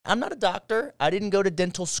I'm not a doctor. I didn't go to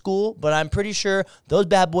dental school, but I'm pretty sure those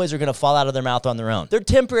bad boys are going to fall out of their mouth on their own. They're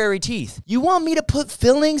temporary teeth. You want me to put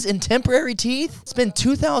fillings in temporary teeth? Spend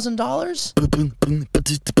 $2,000?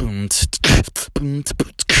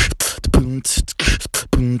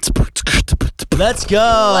 Let's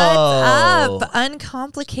go. What's up?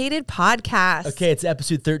 Uncomplicated podcast. Okay, it's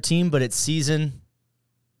episode 13, but it's season...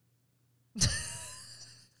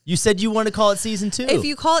 You said you want to call it season 2. If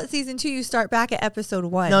you call it season 2, you start back at episode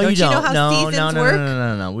 1. No, you don't. You know how seasons work?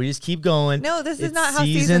 No. We just keep going. No, this is not how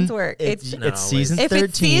seasons work. It's season 13. If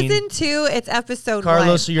it's season 2, it's episode 1.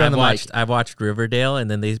 Carlos, you're on the mic. I've watched Riverdale, and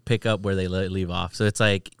then they pick up where they leave off. So it's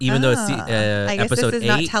like, even though it's I guess episode this is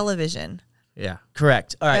 8. not television. Yeah.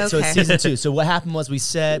 Correct. All right, so it's Okay. season 2. So what happened was we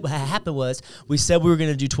said we were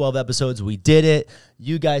going to do 12 episodes. We did it.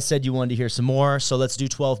 You guys said you wanted to hear some more, so let's do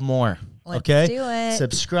 12 more. Let's okay? do it.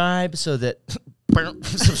 Subscribe so that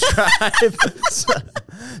subscribe.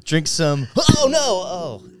 Drink some. Oh no.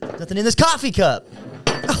 Oh, nothing in this coffee cup.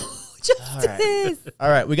 Justice. All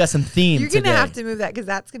right, we got some themes. You're going to today. have to move that because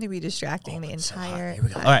that's going to be distracting the entire Here we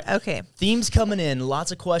go. time. All right. Okay. Themes coming in.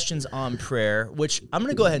 Lots of questions on prayer, which I'm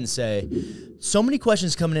going to go ahead and say so many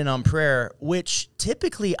questions coming in on prayer, which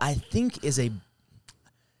typically I think is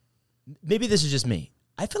maybe this is just me.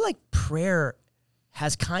 I feel like prayer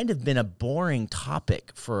has kind of been a boring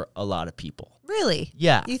topic for a lot of people. Really?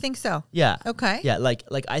 Yeah. You think so? Yeah. Okay. Yeah. Like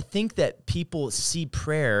I think that people see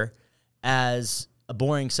prayer as a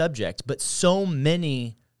boring subject, but so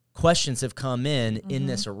many questions have come in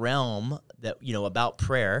this realm that, about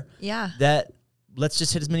prayer. Yeah. That let's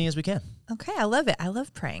just hit as many as we can. Okay. I love it. I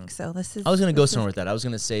love praying. So this is. I was going to go somewhere with that. I was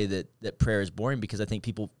going to say that prayer is boring because I think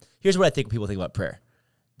here's what I think people think about prayer,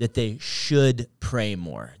 that they should pray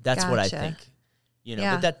more. That's what I think.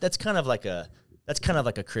 Yeah. But that's kind of like a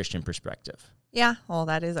Christian perspective. Yeah. Well,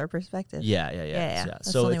 that is our perspective. Yeah. That's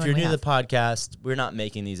So the only if one you're we new to have. the podcast, we're not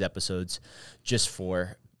making these episodes just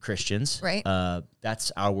for Christians. Right.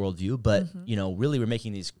 That's our worldview. But really, we're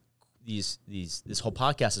making this whole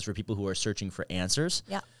podcast is for people who are searching for answers.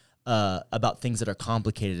 Yeah. About things that are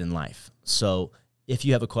complicated in life. So if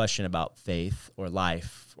you have a question about faith or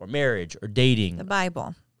life or marriage or dating, The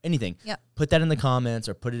Bible. anything, put that in the comments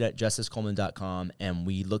or put it at justicecoleman.com, and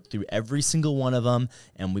we look through every single one of them,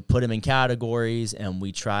 and we put them in categories, and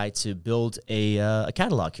we try to build a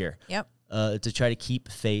catalog here. Yep. To try to keep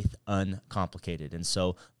faith uncomplicated. And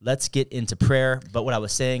so let's get into prayer. But what I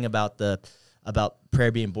was saying about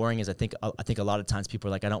prayer being boring is I think a lot of times people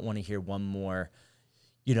are like, I don't want to hear one more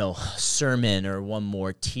sermon or one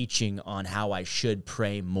more teaching on how I should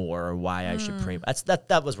pray more or why I should pray.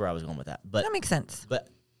 That was where I was going with that. But That makes sense. But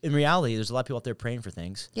in reality, there's a lot of people out there praying for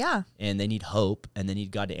things. Yeah. And they need hope, and they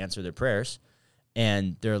need God to answer their prayers.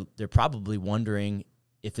 And they're probably wondering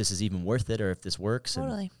if this is even worth it or if this works.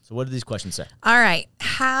 Totally. And so what do these questions say? All right.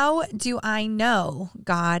 How do I know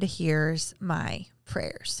God hears my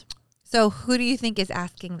prayers? So who do you think is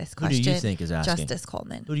asking this question? Who do you think is asking? Justice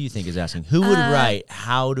Coleman. Who do you think is asking? Who would write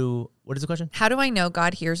what is the question? How do I know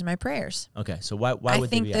God hears my prayers? Okay, so why would I they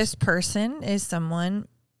think be this asking? person is someone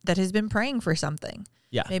that has been praying for something.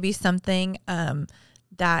 Yeah. Maybe something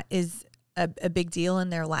that is a big deal in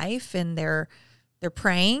their life, and they're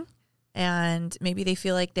praying, and maybe they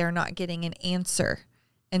feel like they're not getting an answer.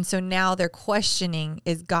 And so now they're questioning,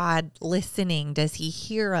 is God listening? Does he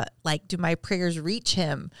hear? Do my prayers reach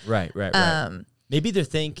him? Right. Maybe they're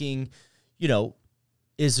thinking,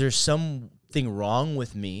 is there something wrong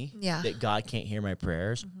with me that God can't hear my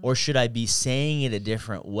prayers? Mm-hmm. Or should I be saying it a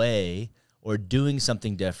different way or doing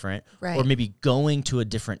something different? Right. Or maybe going to a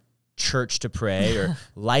different church to pray or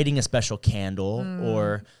lighting a special candle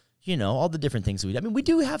or, all the different things we do. I mean, we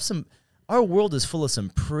do have our world is full of some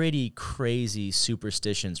pretty crazy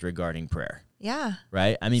superstitions regarding prayer. Yeah.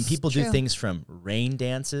 Right? I mean, people do true. things from rain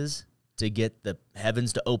dances to get the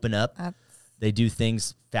heavens to open up. They do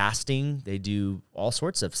things fasting. They do all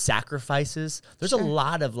sorts of sacrifices. There's a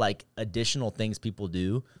lot of additional things people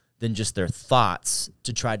do than just their thoughts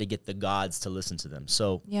to try to get the gods to listen to them.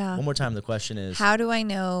 So one more time, the question is, how do I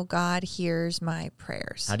know God hears my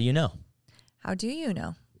prayers? how do you know? How do you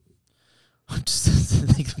know? I'm just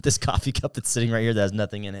thinking of this coffee cup that's sitting right here that has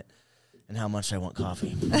nothing in it and how much I want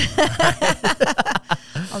coffee.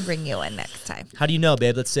 I'll bring you one next time. How do you know,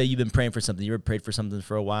 babe? Let's say you've been praying for something. You ever prayed for something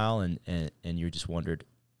for a while and you just wondered,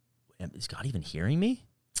 is God even hearing me?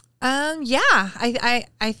 Yeah,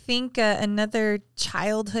 I think another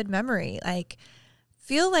childhood memory,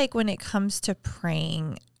 feel like when it comes to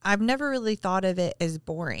praying, I've never really thought of it as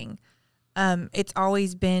boring. It's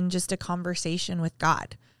always been just a conversation with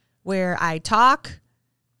God where I talk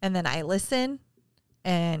and then I listen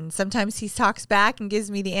And sometimes he talks back and gives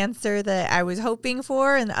me the answer that I was hoping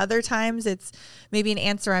for. And other times it's maybe an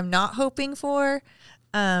answer I'm not hoping for.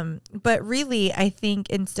 But really, I think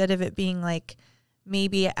instead of it being like,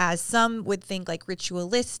 maybe as some would think like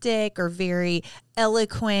ritualistic or very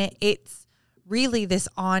eloquent, it's really this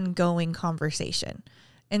ongoing conversation.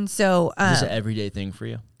 And so is this an everyday thing for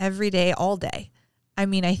you? Every day, all day. I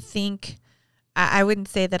mean, I think I wouldn't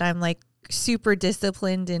say that I'm like super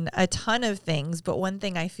disciplined in a ton of things, but one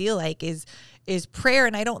thing I feel like is prayer.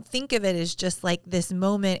 And I don't think of it as just like this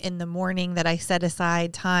moment in the morning that I set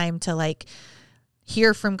aside time to like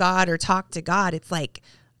hear from God or talk to God. It's like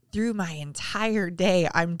through my entire day,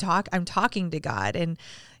 I'm talking to God. And,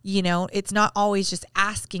 you know, it's not always just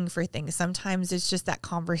asking for things. Sometimes it's just that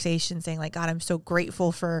conversation saying like, God, I'm so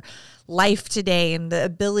grateful for life today and the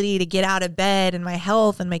ability to get out of bed and my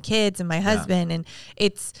health and my kids and my husband. And I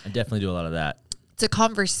definitely do a lot of that. It's a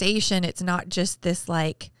conversation. It's not just this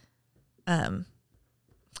like,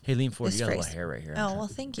 hey, lean forward. You got a little hair right here. Oh, well,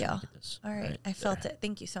 thank you. All right. I felt it.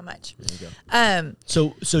 Thank you so much. There you go.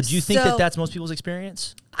 So do you think that that's most people's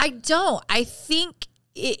experience? I don't. I think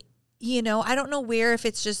it, you know, I don't know if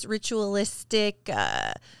it's just ritualistic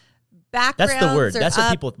backgrounds. That's the word. That's what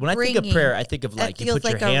people, when I think of prayer, I think of like, you put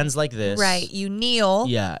your hands like this. Right. You kneel.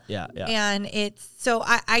 Yeah. And it's, so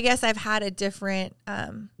I guess I've had a different.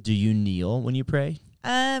 Do you kneel when you pray?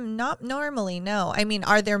 Not normally, no. I mean,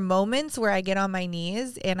 are there moments where I get on my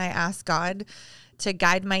knees and I ask God to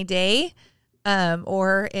guide my day?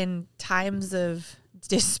 Or in times of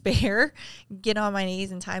despair, get on my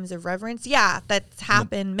knees in times of reverence? Yeah, that's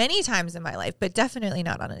happened many times in my life, but definitely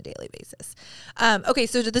not on a daily basis. Okay,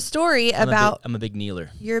 so to the story I'm a big kneeler.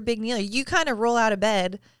 You're a big kneeler. You kind of roll out of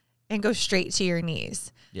bed and go straight to your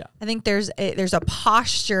knees. Yeah. I think there's a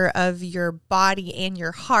posture of your body and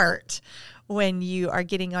your heart when you are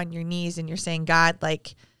getting on your knees and you're saying, God,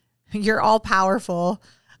 like, you're all powerful.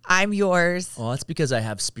 I'm yours. Well, that's because I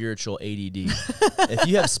have spiritual ADD. If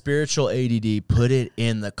you have spiritual ADD, put it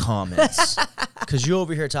in the comments. Because you're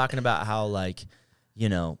over here talking about how, like, you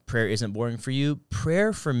know, prayer isn't boring for you.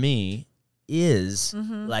 Prayer for me is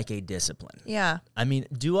like a discipline. Yeah. I mean,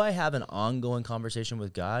 do I have an ongoing conversation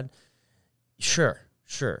with God? Sure.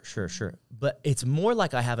 But it's more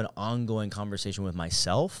like I have an ongoing conversation with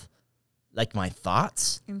myself, like my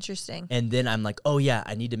thoughts. Interesting. And then I'm like, oh yeah,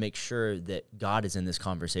 I need to make sure that God is in this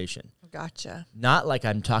conversation. Gotcha. Not like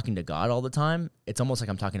I'm talking to God all the time. It's almost like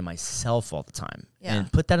I'm talking to myself all the time. Yeah.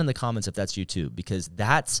 And put that in the comments if that's you too, because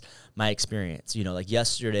that's my experience. You know, like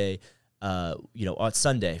yesterday, you know, on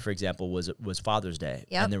Sunday, for example, was Father's Day.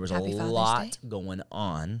 Yep. And there was Happy a Father's lot Day. going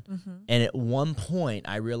on. And at one point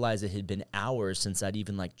I realized it had been hours since I'd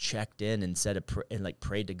even like checked in and said and like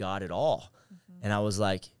prayed to God at all. And I was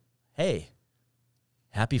like, hey,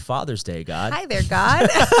 happy Father's Day, God. Hi there, God.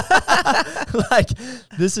 Like,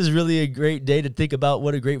 this is really a great day to think about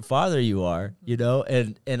what a great father you are, you know?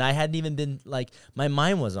 And I hadn't even been, like, my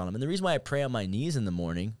mind was on him. And the reason why I pray on my knees in the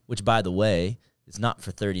morning, which, by the way, is not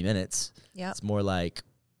for 30 minutes. Yep. It's more like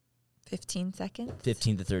 15 seconds.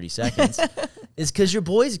 15 to 30 seconds, is because your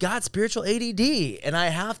boy's got spiritual ADD. And I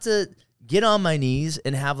have to get on my knees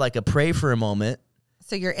and have, like, a pray for a moment.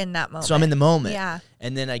 So you're in that moment. So I'm in the moment. Yeah.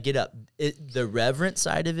 And then I get up. The reverent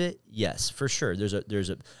side of it, yes, for sure.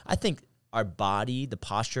 I think our body, the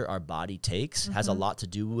posture our body takes has a lot to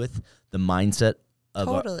do with the mindset of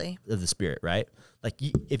the spirit, right? Like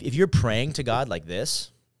if you're praying to God like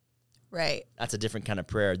this, right, that's a different kind of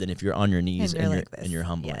prayer than if you're on your knees and you're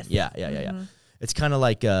humbling. Yes. Yeah. It's kind of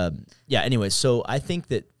like, anyway, so I think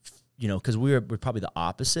that, you know, because we're probably the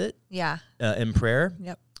opposite in prayer.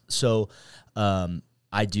 Yep. So,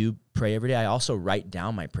 I do pray every day. I also write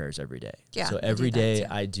down my prayers every day. Yeah, so every day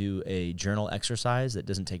I do a journal exercise that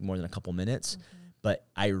doesn't take more than a couple minutes, but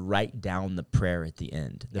I write down the prayer at the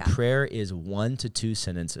end. The prayer is 1 to 2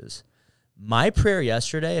 sentences. My prayer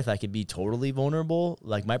yesterday, if I could be totally vulnerable,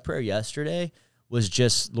 like my prayer yesterday was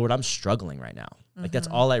just, Lord, I'm struggling right now. Like that's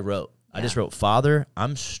all I wrote. I just wrote, Father,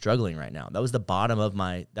 I'm struggling right now. That was the bottom of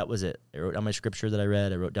that was it. I wrote down my scripture that I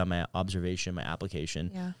read. I wrote down my observation, my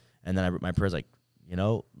application. Yeah. And then I wrote my prayers like, you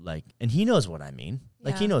know, like, and he knows what I mean.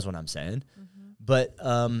 Like he knows what I'm saying. But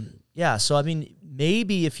so I mean,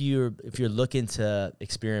 maybe if you're looking to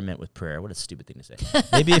experiment with prayer, what a stupid thing to say.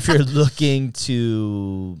 Maybe if you're looking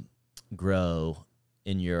to grow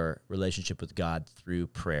in your relationship with God through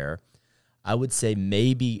prayer, I would say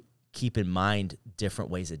maybe keep in mind different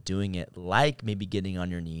ways of doing it, like maybe getting on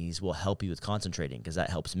your knees will help you with concentrating, because that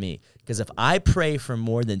helps me. Because if I pray for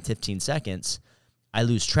more than 15 seconds, I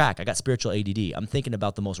lose track. I got spiritual ADD. I'm thinking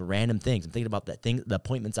about the most random things. I'm thinking about that thing, the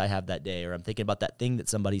appointments I have that day, or I'm thinking about that thing that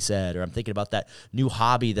somebody said, or I'm thinking about that new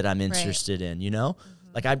hobby that I'm interested in, you know?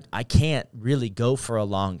 Like I can't really go for a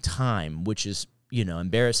long time, which is, you know,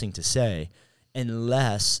 embarrassing to say,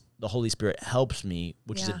 unless the Holy Spirit helps me,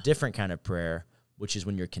 which is a different kind of prayer, which is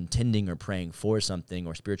when you're contending or praying for something,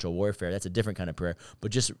 or spiritual warfare. That's a different kind of prayer.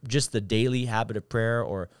 But just the daily habit of prayer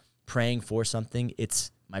or praying for something,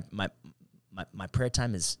 it's my prayer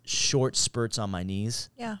time is short spurts on my knees.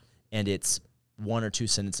 Yeah. And it's 1 or 2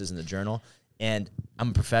 sentences in the journal. And I'm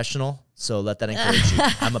a professional, so let that encourage you.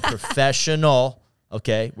 I'm a professional,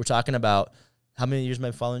 okay? We're talking about how many years am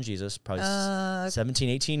I following Jesus? Probably 17,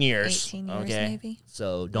 18 years. 18 years, okay? maybe.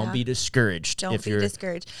 So don't be discouraged. Don't be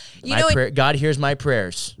discouraged. God hears my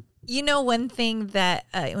prayers. You know, one thing that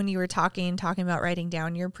when you were talking about writing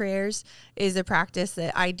down your prayers is a practice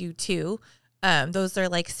that I do too. Those are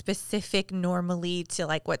like specific normally to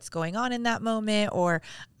like what's going on in that moment, or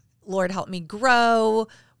Lord, help me grow,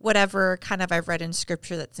 whatever kind of I've read in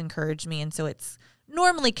scripture that's encouraged me. And so it's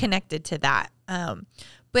normally connected to that.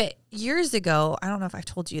 But years ago, I don't know if I've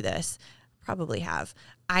told you this, probably have.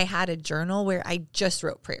 I had a journal where I just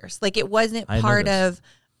wrote prayers. Like it wasn't part of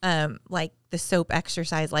like the SOAP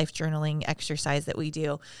exercise, life journaling exercise that we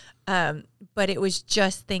do. But it was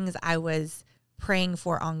just things I was praying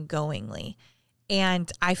for ongoingly. And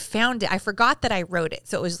I found it. I forgot that I wrote it.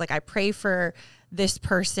 So it was like, I pray for this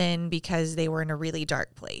person because they were in a really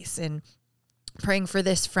dark place, and praying for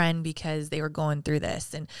this friend because they were going through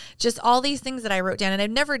this, and just all these things that I wrote down. And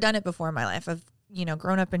I've never done it before in my life. I've, you know,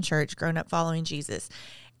 grown up in church, grown up following Jesus.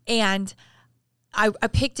 And I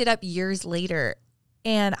picked it up years later,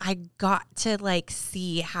 and I got to like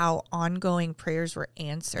see how ongoing prayers were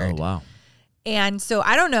answered. Oh, wow. And so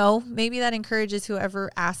I don't know, maybe that encourages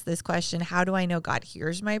whoever asked this question. How do I know God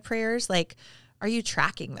hears my prayers? Like, are you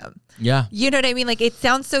tracking them? Yeah. You know what I mean? Like, it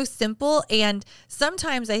sounds so simple. And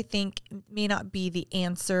sometimes I think it may not be the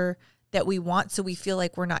answer that we want. So we feel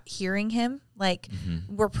like we're not hearing him. Like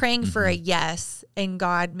we're praying for a yes, and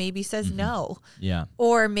God maybe says no. Yeah.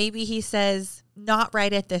 Or maybe he says not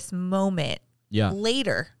right at this moment. Yeah.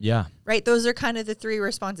 Later. Yeah. Right? Those are kind of the 3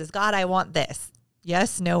 responses. God, I want this.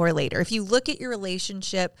 Yes, no, or later. If you look at your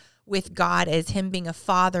relationship with God as him being a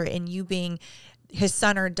father and you being his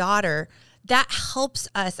son or daughter, that helps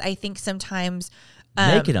us, I think, sometimes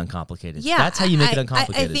make it uncomplicated. Yeah. That's how you make it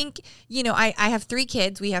uncomplicated. I think, you know, I have 3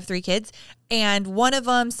 kids. We have 3 kids. And one of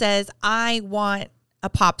them says, I want a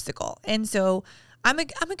popsicle. And so I'm a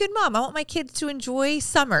good mom. I want my kids to enjoy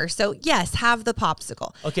summer. So yes, have the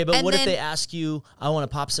popsicle. Okay, but what if they ask you, I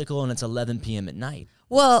want a popsicle, and it's 11 p.m. at night?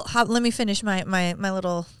 Well, let me finish my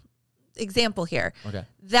little example here. Okay.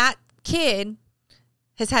 That kid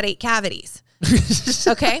has had 8 cavities.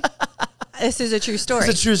 Okay? This is a true story.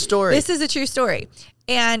 This is a true story. This is a true story.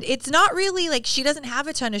 And it's not really like she doesn't have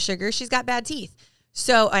a ton of sugar. She's got bad teeth.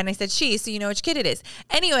 So, and I said she, so you know which kid it is.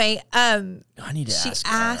 Anyway, I need to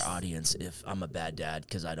ask our audience if I'm a bad dad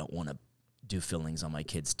because I don't want to do fillings on my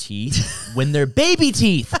kids' teeth when they're baby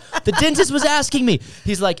teeth. The dentist was asking me.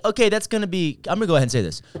 He's like, okay, that's going to be, I'm going to go ahead and say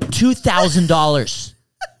this, $2,000.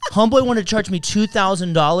 Homeboy wanted to charge me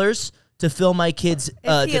 $2,000 to fill my kids.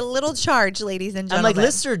 It's a little charge, ladies and I'm gentlemen.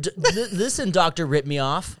 like, listen, doctor, rip me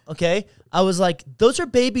off, okay? I was like, those are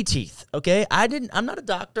baby teeth, okay? I'm not a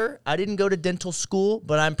doctor. I didn't go to dental school,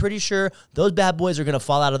 but I'm pretty sure those bad boys are going to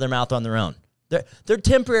fall out of their mouth on their own. They're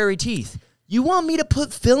temporary teeth. You want me to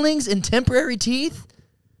put fillings in temporary teeth?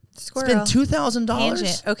 Squirrel. Spend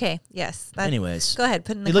 $2,000? Okay, yes. Anyways. Go ahead,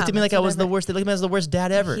 put in the He looked at me comments, like I was the whatever. worst. They looked at me as the worst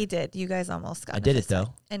dad ever. He did. You guys almost got I did it,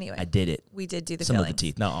 though. Anyway. I did it. We did do the Some fillings. of the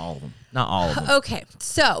teeth. Not all of them. Not all of them. Okay,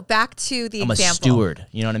 so back to the I'm example. a steward.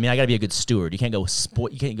 You know what I mean? I got to be a good steward. You can't go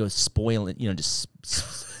spoiling, you know, just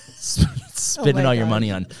spending all your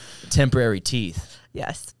money on temporary teeth.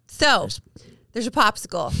 Yes. So there's a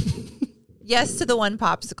popsicle. Yes to the one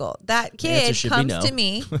popsicle. That kid comes to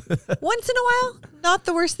me once in a while. Not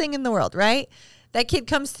the worst thing in the world, right? That kid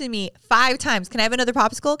comes to me 5 times. Can I have another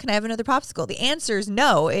popsicle? Can I have another popsicle? The answer is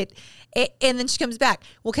no. And then she comes back.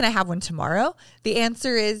 Well, can I have one tomorrow? The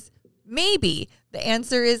answer is maybe. The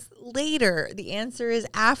answer is later. The answer is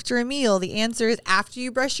after a meal. The answer is after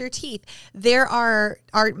you brush your teeth. There are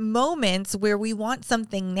moments where we want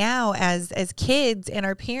something now as kids, and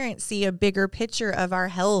our parents see a bigger picture of our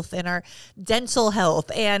health and our dental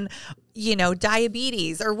health and, you know,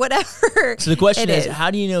 diabetes or whatever. So the question is,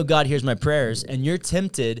 how do you know God hears my prayers? And you're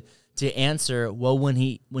tempted to answer, well, when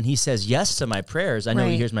he says yes to my prayers, I know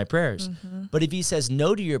he hears my prayers. Mm-hmm. But if he says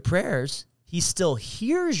no to your prayers, he still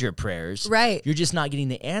hears your prayers. Right. You're just not getting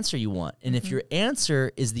the answer you want. And if your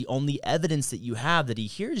answer is the only evidence that you have that he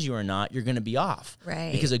hears you or not, you're going to be off.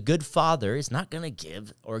 Right. Because a good father is not going to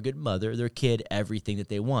give, or a good mother, their kid everything that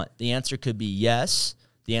they want. The answer could be yes.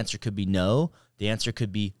 The answer could be no. The answer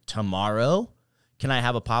could be tomorrow. Can I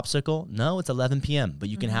have a popsicle? No, it's 11 p.m., but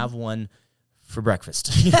you can have one for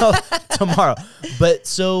breakfast, tomorrow. But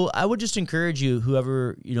so I would just encourage you,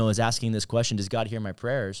 whoever, is asking this question, does God hear my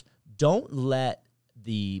prayers? Don't let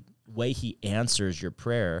the way he answers your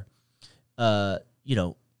prayer,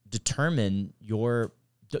 determine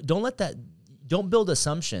don't build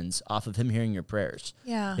assumptions off of him hearing your prayers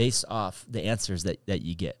based off the answers that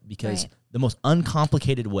you get. Because the most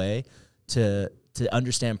uncomplicated way to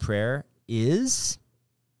understand prayer is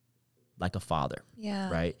like a father. Yeah.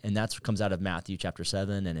 Right? And that's what comes out of Matthew chapter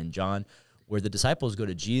 7 and in John, where the disciples go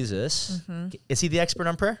to Jesus. Mm-hmm. Is he the expert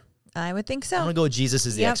on prayer? I would think so. I'm going to go with Jesus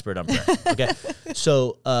is the expert on prayer. Okay.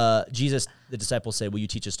 So Jesus, the disciples say, will you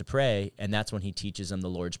teach us to pray? And that's when he teaches them the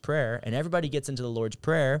Lord's Prayer. And everybody gets into the Lord's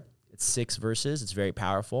Prayer. It's 6 verses. It's very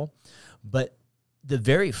powerful. But the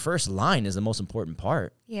very first line is the most important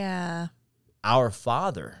part. Yeah. Our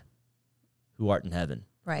Father who art in heaven.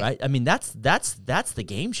 Right. I mean, that's the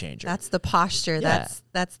game changer. That's the posture. Yeah.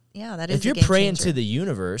 That is. If you're praying to the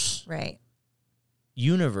universe. Right.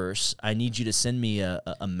 Universe, I need you to send me a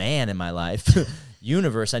man in my life.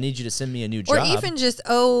 Universe, I need you to send me a new job. Or even just,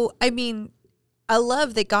 I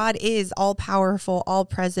love that God is all powerful, all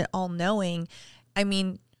present, all knowing. I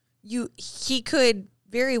mean, he could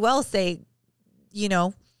very well say,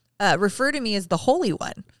 refer to me as the Holy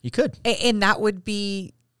One. He could. And that would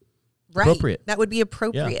be right. Appropriate. That would be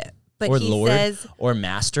appropriate. Yeah. But or he Lord, says, or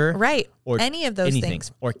Master, right? Or any of those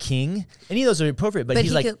things, or King. Any of those are appropriate. But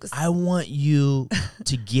he's like, I want you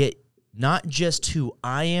to get not just who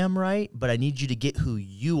I am right, but I need you to get who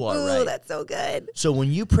you are right. Oh, that's so good. So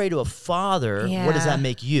when you pray to a father, what does that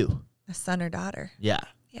make you? A son or daughter. Yeah.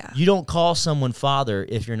 You don't call someone father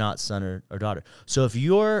if you're not son or daughter. So if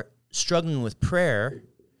you're struggling with prayer,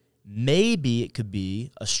 maybe it could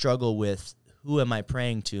be a struggle with who am I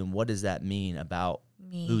praying to and what does that mean about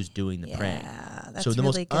who's doing the praying. That's so the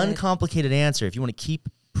really most good. uncomplicated answer, if you want to keep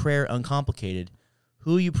prayer uncomplicated,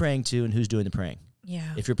 who are you praying to and who's doing the praying? Yeah.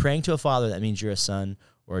 If you're praying to a father, that means you're a son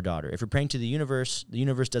or a daughter. If you're praying to the universe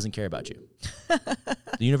doesn't care about you.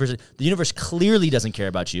 The universe clearly doesn't care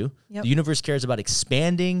about you. Yep. The universe cares about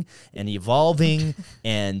expanding and evolving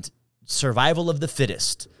and survival of the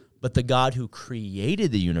fittest. But the God who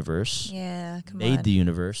created the universe, made the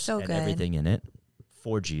universe and everything in it,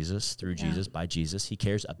 for Jesus, through Jesus, by Jesus. He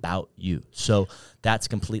cares about you. So that's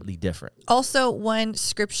completely different. Also, one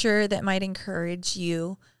scripture that might encourage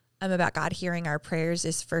you about God hearing our prayers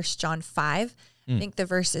is 1 John 5. I think the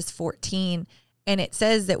verse is 14. And it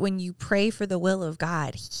says that when you pray for the will of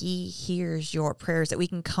God, he hears your prayers, that we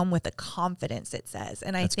can come with a confidence, it says.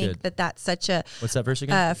 And I think that's such a... What's that verse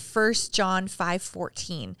again? 1 John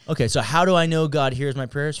 5:14. Okay, so how do I know God hears my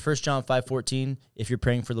prayers? 1 John 5:14, if you're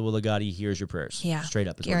praying for the will of God, he hears your prayers. Yeah. Straight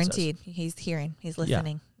up is guaranteed. What it says. He's hearing. He's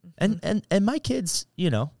listening. Yeah. Mm-hmm. And my kids,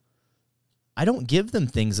 I don't give them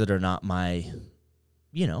things that are not my,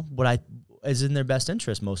 what is in their best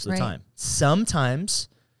interest most of the time. Sometimes...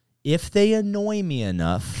 if they annoy me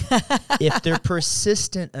enough, if they're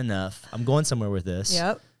persistent enough, I'm going somewhere with this.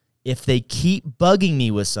 Yep. If they keep bugging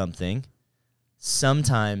me with something,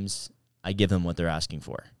 sometimes I give them what they're asking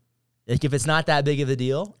for. Like if it's not that big of a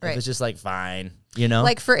deal, if it's just like, fine,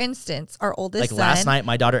 Like for instance, our oldest son. Like last night,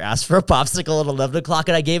 my daughter asked for a popsicle at 11 o'clock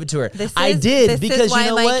and I gave it to her. This because is why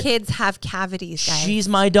my kids have cavities, guys. She's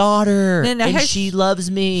my daughter and she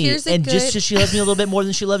loves me. Just because she loves me a little bit more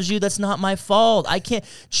than she loves you, that's not my fault.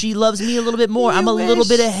 She loves me a little bit more. I'm a little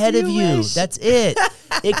bit ahead of you. That's it.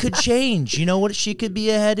 It could change. You know what? She could be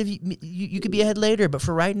ahead of you. You could be ahead later. But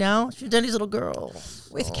for right now, she's Denny's little girl.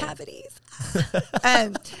 With cavities.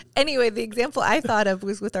 Anyway, the example I thought of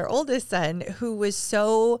was with our oldest son, who was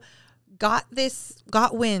got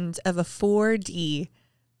wind of a 4D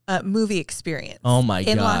movie experience. Oh my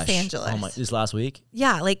gosh. In Los Angeles. Oh my, this last week?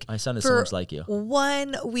 Yeah, like my son is so much like you.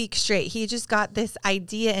 1 week straight, he just got this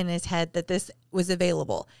idea in his head that this was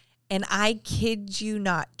available. And I kid you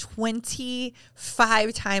not,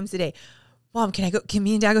 25 times a day. Mom, can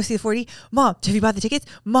me and Dad go see the 4D? Mom, have you bought the tickets?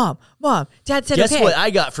 Mom, Dad said Guess okay. what I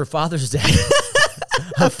got for Father's Day?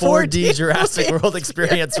 A 4D Jurassic World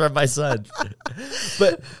experience from my son.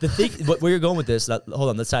 But the thing, where you're going with this, hold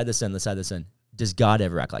on, let's side this in. Does God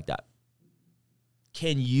ever act like that?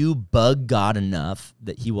 Can you bug God enough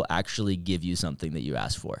that he will actually give you something that you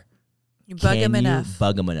asked for? You bug him enough.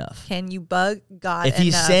 Bug him enough? Can you bug God If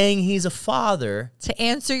he's enough saying he's a father, to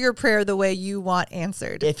answer your prayer the way you want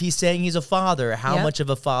answered? if he's saying he's a father, how Yep. much of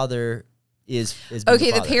a father is being Okay,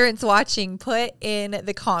 a the father? parents watching, put in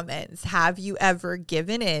the comments, have you ever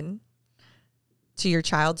given in to your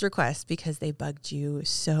child's request because they bugged you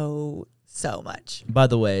so much? By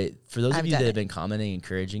the way, for those I've of you done that it. have been commenting,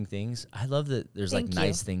 encouraging things, I love that there's Thank like you.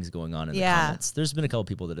 nice things going on in the Yeah. comments. There's been a couple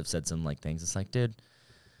people that have said some like things. It's like, dude,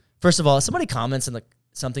 first of all, if somebody comments in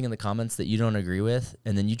something in the comments that you don't agree with,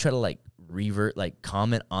 and then you try to like revert, like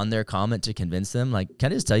comment on their comment to convince them, like,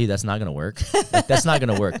 can I just tell you that's not going to work? Like, that's not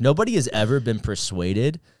going to work. Nobody has ever been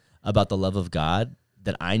persuaded about the love of God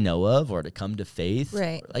that I know of, or to come to faith,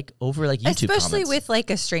 Right. like over like YouTube Especially comments. with like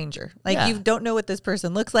a stranger. Like Yeah. you don't know what this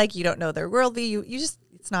person looks like. You don't know their worldview. You just,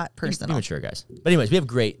 it's not Be personal. mature, guys. But anyways, we have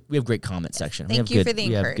great comment section. Thank we you have for the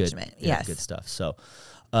we have good- encouragement. we have Yes. good stuff. So,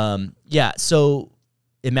 yeah. So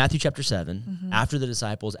in Matthew chapter 7, Mm-hmm. after the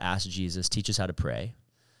disciples asked Jesus, teach us how to pray,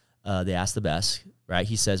 they asked the best, right?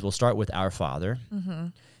 He says, we'll start with our Father. Mm-hmm.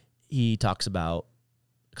 He talks about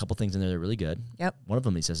a couple things in there that are really good. Yep. One of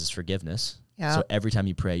them he says is forgiveness. Yeah. So every time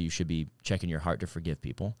you pray, you should be checking your heart to forgive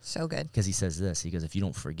people. So good. Because he says this, he goes, if you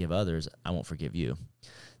don't forgive others, I won't forgive you.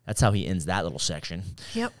 That's how he ends that little section.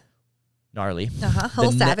 Yep. Gnarly. Uh-huh. A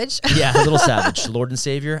little savage. Yeah, a little savage. Lord and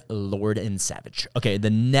Savior, Lord and Savage. Okay,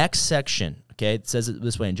 the next section, okay, it says it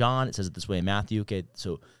this way in John, it says it this way in Matthew. Okay,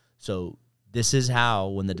 so this is how,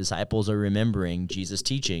 when the disciples are remembering Jesus'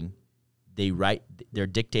 teaching, they're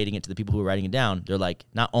dictating it to the people who are writing it down. They're like,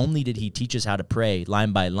 not only did he teach us how to pray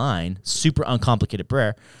line by line, super uncomplicated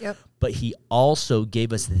prayer, Yep. but he also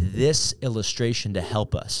gave us this illustration to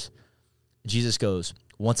help us. Jesus goes,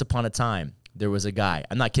 once upon a time, there was a guy.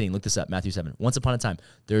 I'm not kidding. Look this up, Matthew 7. Once upon a time,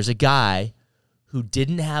 there's a guy who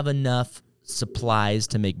didn't have enough supplies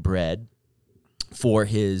to make bread for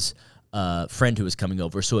his friend who was coming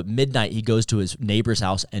over. So at midnight, he goes to his neighbor's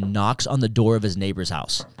house and knocks on the door of his neighbor's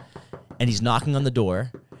house. And he's knocking on the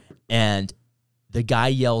door, and the guy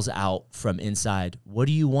yells out from inside, what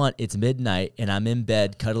do you want? It's midnight, and I'm in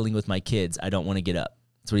bed cuddling with my kids. I don't want to get up.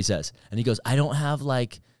 That's what he says. And he goes, I don't have,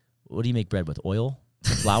 like, what do you make bread with? Oil?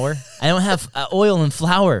 Flour? I don't have oil and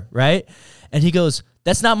flour, right? And he goes,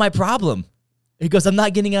 that's not my problem. He goes, I'm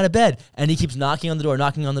not getting out of bed. And he keeps knocking on the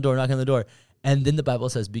door. And then the Bible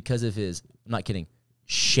says, because of his, I'm not kidding,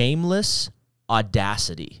 shameless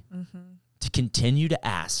audacity to continue to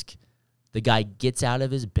ask, the guy gets out of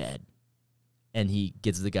his bed and he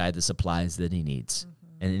gives the guy the supplies that he needs.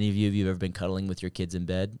 And any of you, have you ever been cuddling with your kids in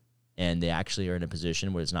bed and they actually are in a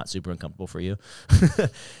position where it's not super uncomfortable for you?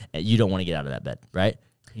 And you don't want to get out of that bed, right?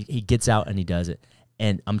 He gets out and he does it.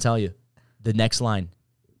 And I'm telling you, the next line,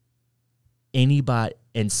 anybody,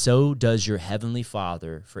 and so does your heavenly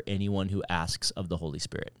Father for anyone who asks of the Holy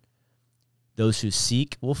Spirit. Those who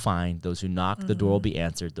seek will find. Those who knock, the door will be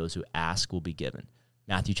answered. Those who ask will be given.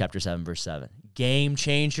 Matthew chapter 7, verse 7. Game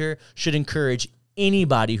changer, should encourage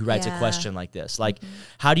anybody who writes a question like this. Like,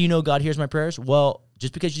 how do you know God hears my prayers? Well,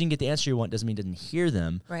 just because you didn't get the answer you want doesn't mean he doesn't hear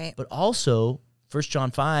them. Right. But also, 1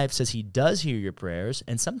 John 5 says he does hear your prayers,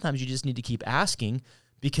 and sometimes you just need to keep asking,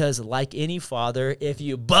 because like any father, if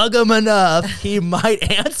you bug him enough, he might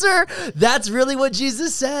answer. That's really what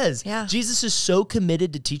Jesus says. Yeah. Jesus is so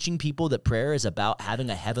committed to teaching people that prayer is about having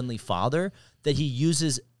a heavenly Father that he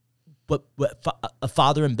uses what a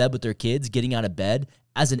father in bed with their kids, getting out of bed,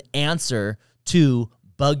 as an answer to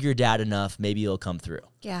bug your dad enough, maybe he'll come through.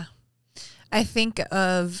 Yeah. I think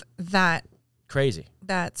of that Crazy.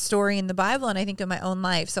 story in the Bible, and I think of my own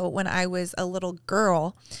life. So when I was a little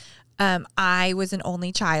girl, I was an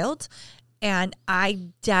only child, and I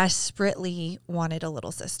desperately wanted a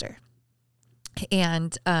little sister.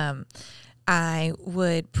 And I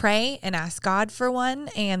would pray and ask God for one,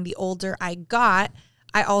 and the older I got,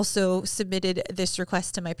 I also submitted this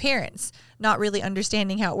request to my parents, not really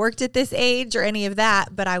understanding how it worked at this age or any of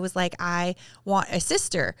that, but I was like, I want a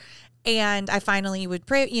sister. And I finally would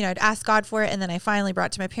pray, I'd ask God for it, and then I finally brought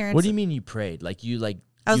it to my parents. What do you mean you prayed? Like you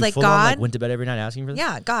I was you like, full on, God, went to bed every night asking for this?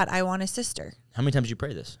 yeah, God, I want a sister. How many times did you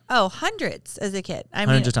pray this? Oh, hundreds as a kid.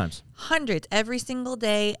 Hundreds of times. Hundreds every single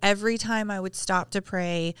day. Every time I would stop to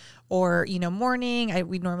pray, or morning.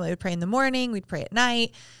 We normally would pray in the morning. We'd pray at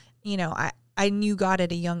night. I knew God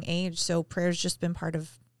at a young age, so prayer's just been part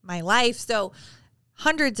of my life. So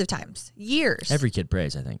hundreds of times, years. Every kid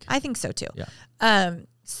prays, I think. I think so too. Yeah.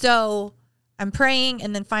 So I'm praying,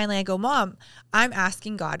 and then finally I go, Mom, I'm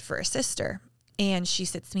asking God for a sister. And she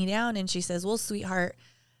sits me down and she says, well, sweetheart,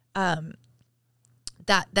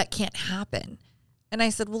 that can't happen. And I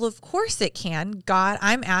said, well, of course it can. God,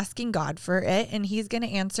 I'm asking God for it, and he's going to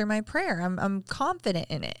answer my prayer. I'm confident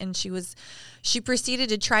in it. And she proceeded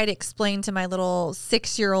to try to explain to my little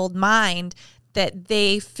 6-year-old mind that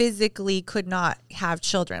they physically could not have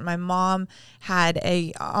children. My mom had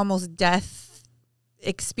a almost death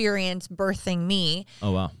experience birthing me.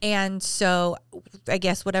 Oh, wow. And so I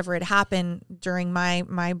guess whatever had happened during my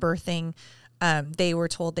birthing, they were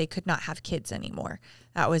told they could not have kids anymore.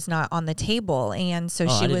 That was not on the table. And so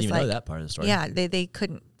she I didn't was even like, know that part of the story. yeah, they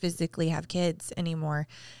couldn't physically have kids anymore.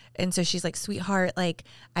 And so she's like, sweetheart, like,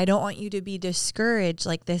 I don't want you to be discouraged.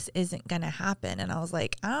 Like, this isn't going to happen. And I was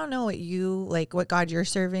like, I don't know what God you're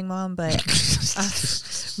serving, Mom, but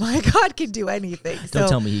my God can do anything. Don't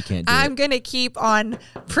tell me he can't do I'm it. going to keep on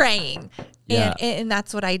praying. Yeah. And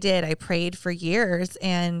that's what I did. I prayed for years,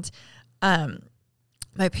 and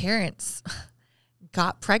my parents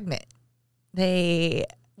got pregnant. They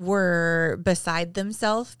were beside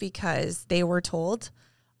themselves because they were told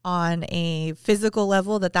on a physical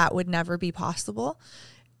level that would never be possible.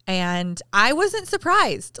 And I wasn't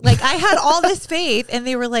surprised. Like, I had all this faith, and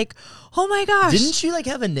they were like, oh my gosh. Didn't you like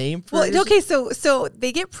have a name for it? Well, okay, so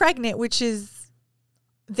they get pregnant, which is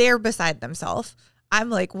they're beside themselves. I'm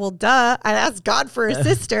like, well, duh. I asked God for a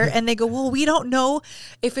sister. And they go, well, we don't know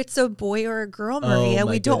if it's a boy or a girl, Maria.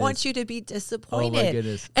 We don't want you to be disappointed. Oh, my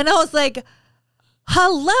goodness. And I was like,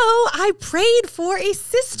 hello, I prayed for a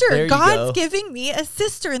sister. There you God's go. giving me a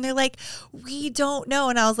sister. And they're like, we don't know.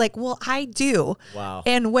 And I was like, well, I do. Wow.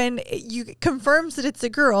 And when you confirms that it's a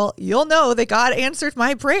girl, you'll know that God answered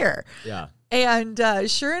my prayer. Yeah. And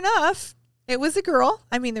sure enough, it was a girl.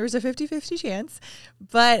 I mean, there was a 50-50 chance.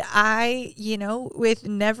 But I, with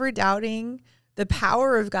never doubting the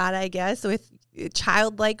power of God, I guess, with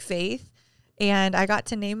childlike faith, and I got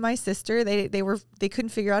to name my sister. They couldn't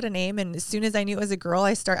figure out a name, and as soon as I knew it was a girl,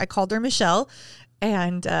 I called her Michelle,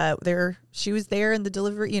 and she was there in the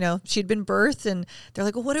delivery. She'd been birthed, and they're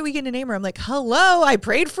like, "Well, what are we going to name her?" I'm like, "Hello, I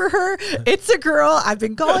prayed for her. It's a girl. I've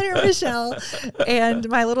been calling her Michelle." And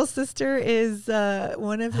my little sister is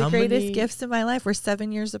one of the greatest gifts in my life. We're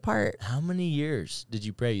 7 years apart. How many years did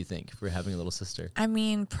you pray, you think, for having a little sister? I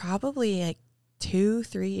mean, probably like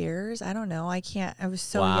 2-3 years. I don't know. I was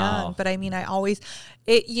so Wow. young, but I mean, I always,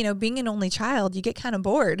 being an only child, you get kind of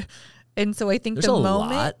bored. And so I think There's the a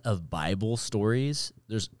moment, lot of Bible stories.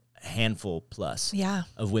 There's a handful plus yeah,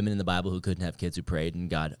 of women in the Bible who couldn't have kids who prayed and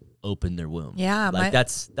God opened their womb. yeah, Like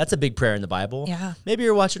that's a big prayer in the Bible. yeah, Maybe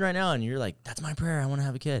you're watching right now and you're like, that's my prayer. I want to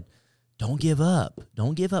have a kid. Don't give up.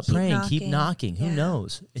 Don't give up praying. Keep knocking. Who Yeah.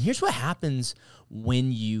 knows? And here's what happens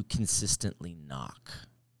when you consistently knock.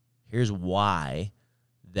 Here's why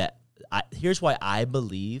I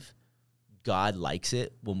believe God likes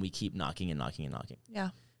it when we keep knocking and knocking and knocking. yeah.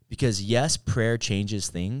 Because yes, prayer changes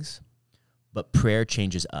things, but prayer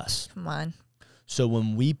changes us. Come on. So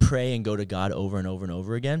when we pray and go to God over and over and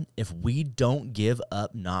over again, if we don't give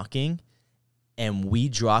up knocking and we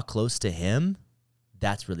draw close to him,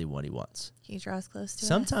 that's really what he wants. He draws close to us.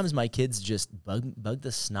 Sometimes my kids just bug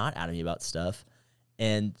the snot out of me about stuff,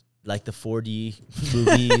 and like the 4D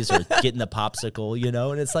movies or getting the popsicle,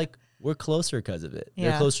 and it's like we're closer because of it. Yeah.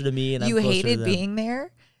 They're closer to me, and You I'm closer hated to them. being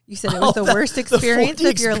there? You said it was the worst experience The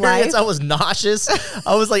of your 4D life? experience, I was nauseous.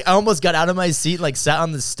 I was like, I almost got out of my seat, and like sat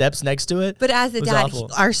on the steps next to it. But as a It was dad, awful.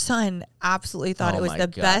 our son absolutely thought Oh it was my the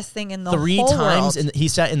God. best thing in the 3 whole times, world. and he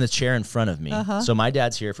sat in the chair in front of me. Uh-huh. So my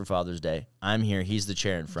dad's here for Father's Day. I'm here. He's the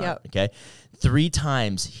chair in front. Yep. Okay. 4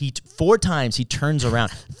 times he turns around.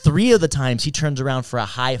 3 of the times he turns around for a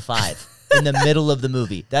high five in the middle of the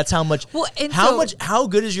movie. That's how much. Well, and how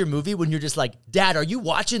good is your movie when you're just like, Dad, are you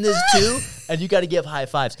watching this too? And you got to give high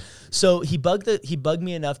fives. So he bugged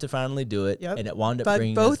me enough to finally do it, Yep. and it wound up Bugged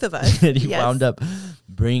bringing both of us. and he Yes. wound up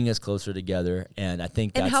bringing us closer together. And I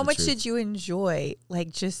think that's And how the much truth. did you enjoy,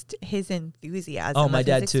 like, just his enthusiasm? Oh, my of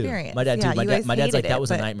dad his too. experience? My dad Yeah, too. you guys My dad's like, hated that it,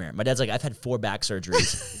 was a but- nightmare. My dad's like, I've had 4 back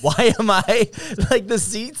surgeries. Why am I like the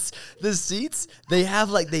seats? They have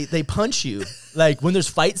like they punch you. Like when there's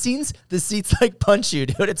fight scenes, the seats like punch you,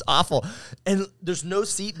 dude. It's awful. And there's no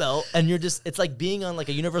seatbelt, and it's like being on like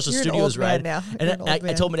a Universal You're an Studios old man ride. now. And You're an old I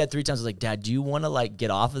man. told my dad 3 times. I was like, Dad, do you want to like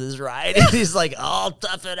get off of this ride? And he's like, I'll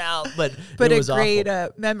tough it out. But it a was great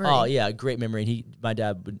awful. memory. Oh yeah, great memory. And my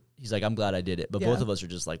dad he's like, I'm glad I did it. But Yeah. both of us are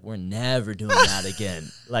just like, we're never doing that again.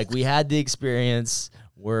 Like we had the experience.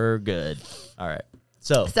 We're good. All right.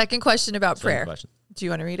 So Second question about second prayer. question. Do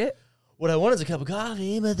you want to read it? What I want is a cup of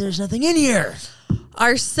coffee, but there's nothing in here.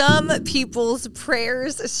 Are some people's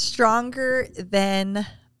prayers stronger than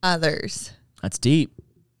others? That's deep.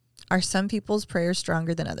 Are some people's prayers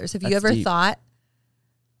stronger than others? Have you That's ever deep. thought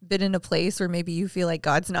been in a place where maybe you feel like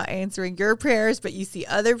God's not answering your prayers, but you see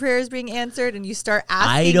other prayers being answered and you start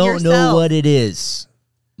asking I don't yourself, know what it is,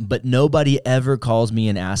 but nobody ever calls me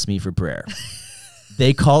and asks me for prayer.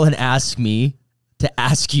 They call and ask me to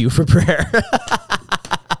ask you for prayer.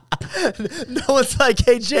 No one's like,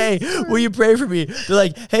 hey, Jay, will you pray for me? They're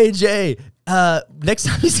like, hey, Jay, next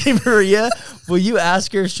time you see Maria, will you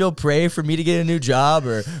ask her if she'll pray for me to get a new job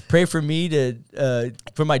or pray for me to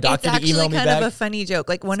for my doctor to email me back? It's actually kind of a funny joke.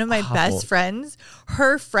 Like one of my best friends,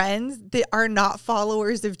 her friends that are not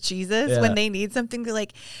followers of Jesus, when they need something, they're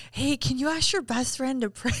like, hey, can you ask your best friend to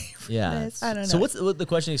pray for this? I don't know. So what's the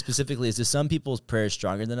question specifically is some people's prayers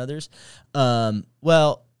stronger than others?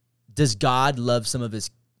 Well, does God love some of his...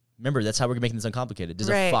 Remember, that's how we're making this uncomplicated. Does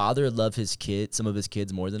a father love some of his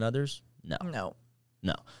kids more than others? No.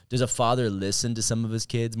 Does a father listen to some of his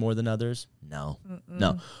kids more than others? No.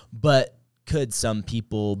 But could some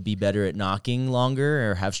people be better at knocking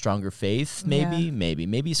longer or have stronger faith?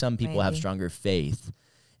 Maybe some people have stronger faith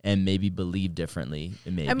and maybe believe differently.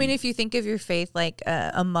 Maybe. I mean, if you think of your faith like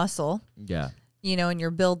a muscle, and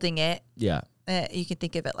you're building it, you can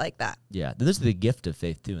think of it like that. Yeah, there's the gift of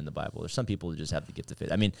faith too in the Bible. There's some people who just have the gift of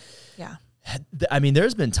faith. I mean,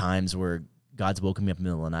 there's been times where God's woken me up in the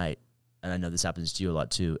middle of the night, and I know this happens to you a lot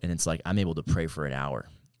too. And it's like I'm able to pray for an hour.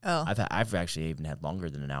 Oh, I've actually even had longer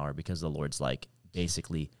than an hour because the Lord's like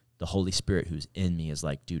basically the Holy Spirit who's in me is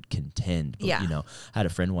like, dude, contend. But, I had a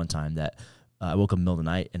friend one time that I woke up in the middle of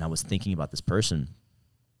the night and I was thinking about this person,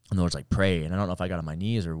 and the Lord's like, pray. And I don't know if I got on my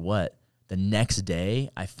knees or what. The next day,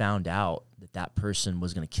 I found out that person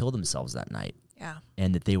was going to kill themselves that night. Yeah.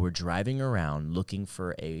 And that they were driving around looking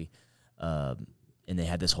for and they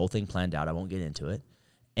had this whole thing planned out. I won't get into it.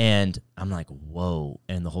 And I'm like, whoa.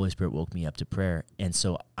 And the Holy Spirit woke me up to prayer. And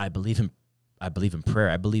so I believe in prayer.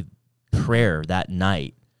 I believe prayer that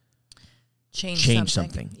night changed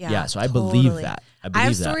something. Yeah. So I believe that. I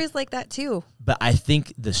have stories like that too. But I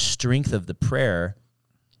think the strength of the prayer,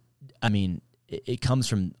 I mean, it comes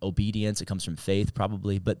from obedience. It comes from faith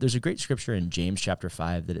probably. But there's a great scripture in James chapter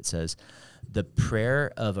 5 that it says, the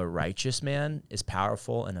prayer of a righteous man is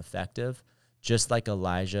powerful and effective, just like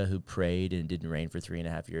Elijah who prayed and it didn't rain for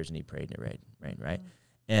 3.5 years and he prayed and it rained, right? Mm-hmm.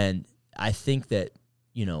 And I think that,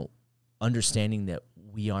 understanding that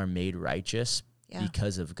we are made righteous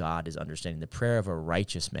because of God is understanding the prayer of a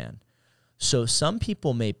righteous man. So some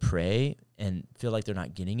people may pray and feel like they're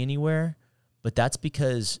not getting anywhere, but that's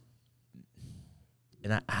because...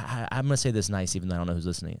 And I'm going to say this nice, even though I don't know who's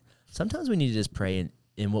listening. Sometimes we need to just pray,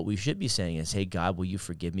 and what we should be saying is, hey, God, will you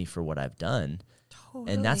forgive me for what I've done?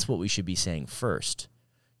 Totally. And that's what we should be saying first,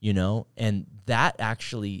 And that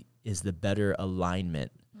actually is the better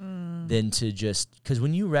alignment than to just, because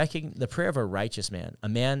when you recognize the prayer of a righteous man,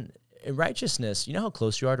 in righteousness, you know how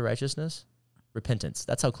close you are to righteousness? Repentance.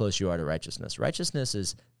 That's how close you are to righteousness. Righteousness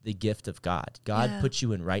is the gift of God. God puts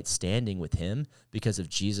you in right standing with him because of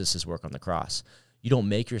Jesus' work on the cross. You don't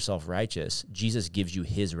make yourself righteous. Jesus gives you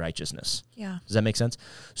his righteousness. Yeah. Does that make sense?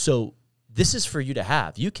 So this is for you to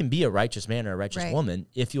have. You can be a righteous man or a righteous woman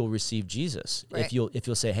if you'll receive Jesus. Right. If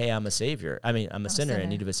you'll say, hey, I'm a savior. I'm a sinner in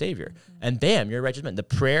need of a savior. Mm-hmm. And bam, you're a righteous man. The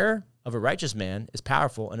prayer of a righteous man is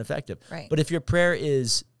powerful and effective. Right. But if your prayer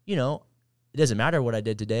is, it doesn't matter what I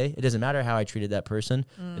did today. It doesn't matter how I treated that person.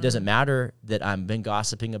 It doesn't matter that I've been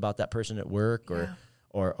gossiping about that person at work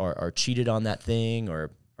or cheated on that thing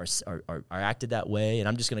or acted that way, and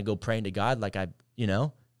I'm just going to go praying to God like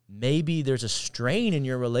maybe there's a strain in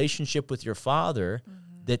your relationship with your father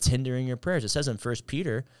that's hindering your prayers. It says in 1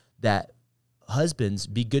 Peter that husbands,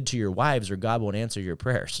 be good to your wives or God won't answer your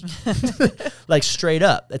prayers. Like straight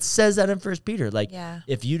up. It says that in 1 Peter.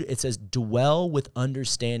 It says dwell with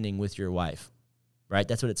understanding with your wife, right?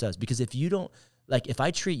 That's what it says. Because if you don't, if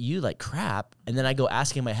I treat you like crap and then I go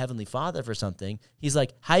asking my heavenly Father for something, he's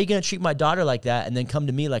like, how are you going to treat my daughter like that? And then come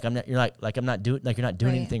to me you're not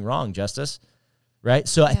doing anything wrong, Justice. Right?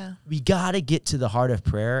 So we got to get to the heart of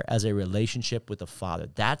prayer as a relationship with the Father.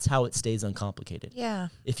 That's how it stays uncomplicated. Yeah.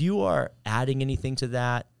 If you are adding anything to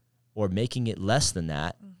that or making it less than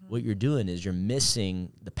that, what you're doing is you're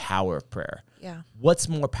missing the power of prayer. Yeah. What's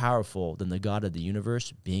more powerful than the God of the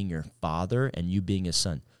universe being your Father and you being his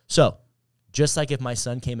son? So, just like if my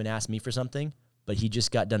son came and asked me for something, but he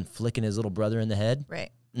just got done flicking his little brother in the head.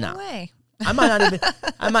 Right. No way. I might not even,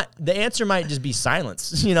 the answer might just be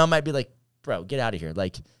silence. I might be like, bro, get out of here.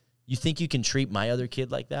 Like, you think you can treat my other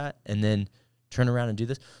kid like that and then turn around and do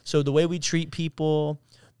this? So the way we treat people,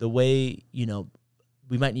 the way,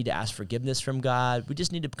 we might need to ask forgiveness from God. We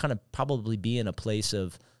just need to kind of probably be in a place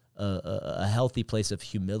of, a healthy place of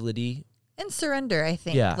humility. And surrender, I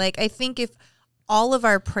think. Yeah. I think if all of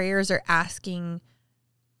our prayers are asking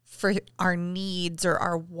for our needs or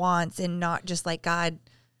our wants, and not just like, God,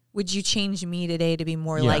 would you change me today to be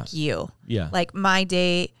more like you? Yeah. Like my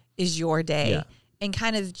day is your day. Yeah. And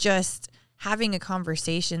kind of just having a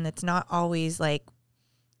conversation that's not always like,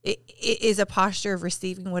 it is a posture of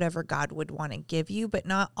receiving whatever God would want to give you, but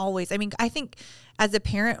not always. I mean, I think as a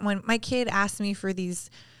parent, when my kid asked me for these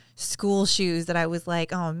school shoes, that I was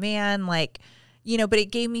like, oh man, like, you know, but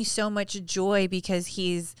it gave me so much joy because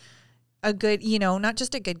he's a good, you know, not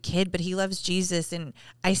just a good kid, but he loves Jesus, and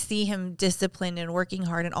I see him disciplined and working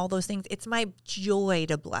hard and all those things. It's my joy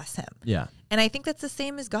to bless him. Yeah. And I think that's the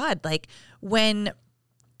same as God. Like when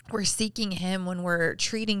we're seeking him, when we're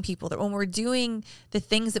treating people, that when we're doing the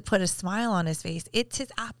things that put a smile on his face, it's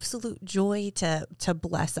his absolute joy to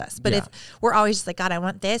bless us. But if we're always just like, God, I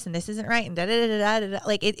want this and this isn't right, and da da da da da,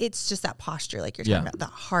 like it's just that posture, like you're talking about, the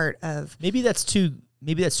heart of. Maybe that's two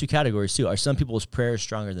categories too. Are some people's prayers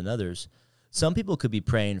stronger than others? Some people could be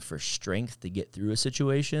praying for strength to get through a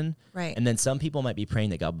situation. Right. And then some people might be praying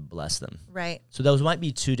that God would bless them. Right. So those might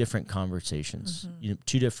be two different conversations, you know,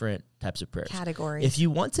 two different types of prayers. Categories. If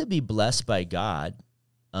you want to be blessed by God,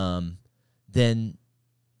 then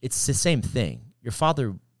it's the same thing. Your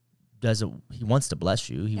Father he wants to bless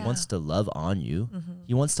you. He wants to love on you.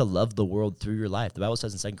 He wants to love the world through your life. The Bible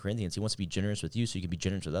says in 2 Corinthians, he wants to be generous with you so you can be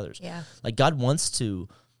generous with others. Yeah. Like God loves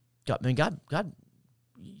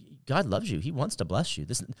you. He wants to bless you.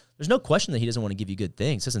 There's no question that he doesn't want to give you good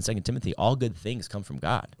things. It says in 2 Timothy, all good things come from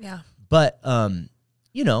God. Yeah. But,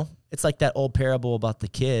 you know, it's like that old parable about the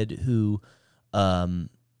kid who,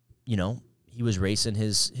 you know, he was racing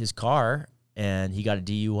his car and he got a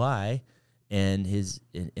DUI, and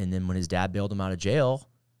then when his dad bailed him out of jail,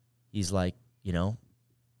 he's like, you know,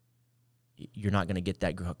 you're not going to get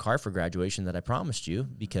that car for graduation that I promised you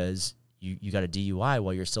because you got a DUI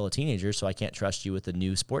while you're still a teenager, so I can't trust you with the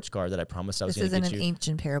new sports car that I promised I was going to get you. This isn't an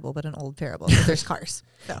ancient parable, but an old parable, because there's cars.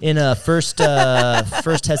 So. In first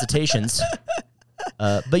hesitations.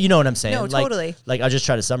 But you know what I'm saying? No, totally. Like I'll just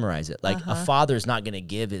try to summarize it. Like a father's not going to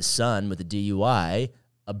give his son with a DUI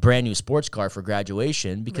a brand new sports car for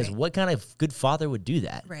graduation, because what kind of good father would do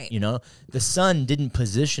that? Right. You know, the son didn't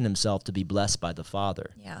position himself to be blessed by the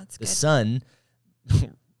father. Yeah, that's the good. son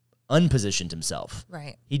unpositioned himself.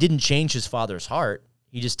 Right. He didn't change his father's heart.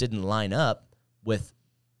 He just didn't line up with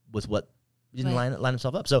what he didn't line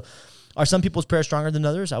himself up. So are some people's prayers stronger than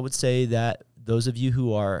others? I would say that those of you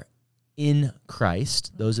who are in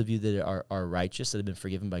Christ, those of you that are righteous, that have been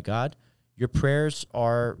forgiven by God, your prayers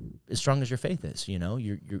are as strong as your faith is. You know,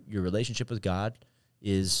 your relationship with God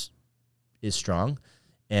is strong,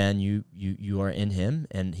 and you are in him,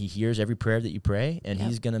 and he hears every prayer that you pray, and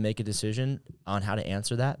he's going to make a decision on how to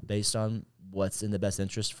answer that based on what's in the best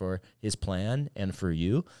interest for his plan and for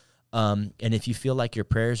you. And if you feel like your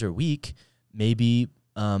prayers are weak, maybe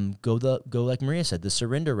go like Maria said, the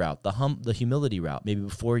surrender route, the humility route. Maybe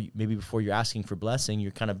before you're asking for blessing,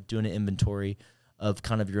 you're kind of doing an inventory of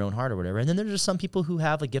kind of your own heart or whatever. And then there's just some people who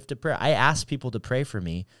have a gift of prayer. I ask people to pray for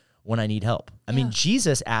me when I need help. I mean,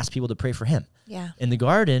 Jesus asked people to pray for him. Yeah. In the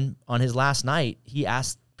garden on his last night, he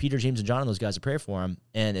asked Peter, James, and John and those guys to pray for him.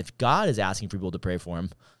 And if God is asking for people to pray for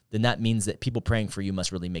him, then that means that people praying for you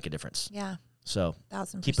must really make a difference. Yeah. So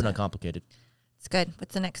 1000%. keep it uncomplicated. It's good.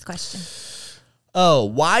 What's the next question? Oh,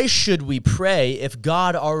 why should we pray if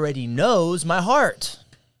God already knows my heart?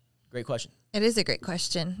 Great question. It is a great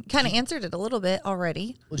question. Kind of answered it a little bit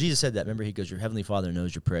already. Well, Jesus said that. Remember, he goes, your heavenly Father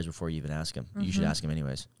knows your prayers before you even ask him. You should ask him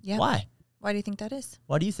anyways. Yeah. Why? Why do you think that is?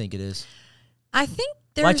 Why do you think it is? I think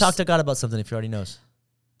there's... Why talk to God about something if he already knows?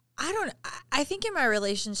 I think in my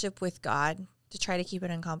relationship with God, to try to keep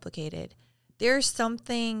it uncomplicated, there's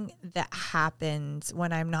something that happens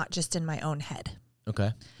when I'm not just in my own head.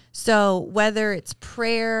 Okay. So whether it's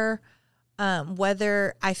prayer,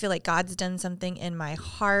 whether I feel like God's done something in my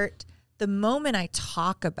heart, the moment I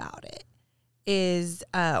talk about it is,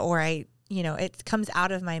 it comes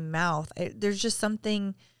out of my mouth. There's just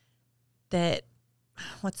something that,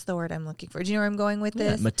 what's the word I'm looking for? Do you know where I'm going with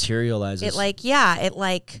this? Materializes.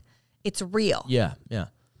 It's real. Yeah, yeah.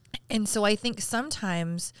 And so I think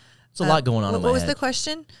sometimes there's a lot going on in my What was head. the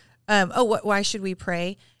question? Why should we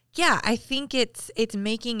pray? Yeah, I think it's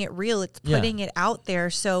making it real. It's putting it out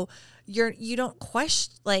there. So you don't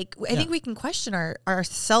question, I think we can question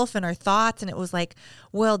ourself and our thoughts. And it was like,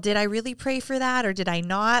 well, did I really pray for that or did I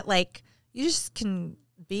not? Like, you just can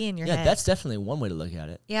be in your head. Yeah, that's definitely one way to look at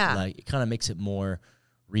it. Yeah. Like, it kind of makes it more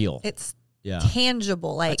real. It's Yeah.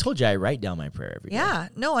 tangible. Like, I told you I write down my prayer every day. Yeah.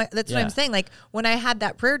 No, that's what I'm saying. Like, when I had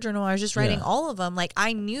that prayer journal, I was just writing all of them. Like,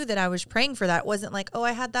 I knew that I was praying for that. It wasn't like, oh,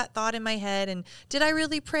 I had that thought in my head, and did I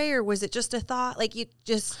really pray, or was it just a thought? Like, you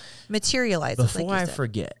just materialize. Before like I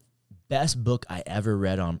forget, best book I ever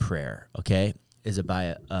read on prayer, okay, is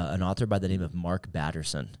by an author by the name of Mark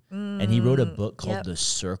Batterson. And he wrote a book called The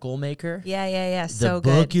Circle Maker. Yeah. The So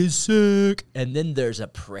book good. is sick. And then there's a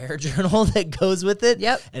prayer journal that goes with it.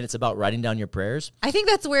 Yep. And it's about writing down your prayers. I think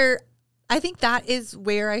that is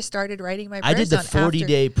where I started writing my prayers. I did the down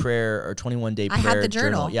 40-day prayer or 21-day prayer I had the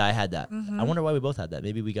journal. Yeah, I had that. I wonder why we both had that.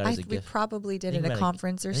 Maybe we got it as a We gift. probably did I think at we a got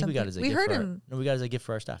conference or I think something. we got it as a We gift heard for him, No, we got it as a gift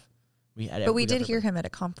for our staff. but we did hear him at a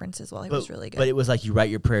conference as well. He was really good. But it was like you write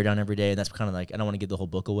your prayer down every day, and that's kind of like, I don't want to give the whole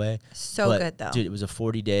book away. So but, good, though. Dude, it was a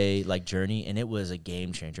 40-day like journey, and it was a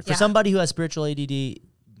game changer. For Yeah. somebody who has spiritual ADD,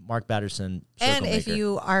 Mark Batterson, And Circle if Maker.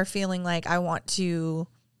 you are feeling like I want to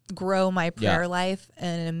grow my prayer Yeah. life,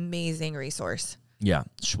 an amazing resource. Yeah.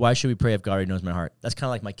 Why should we pray if God already knows my heart? That's kind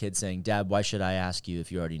of like my kids saying, Dad, why should I ask you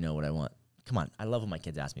if you already know what I want? Come on. I love when my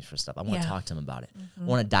kids ask me for stuff. I want to Yeah. talk to them about it. I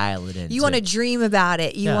want to dial it in. You want to dream about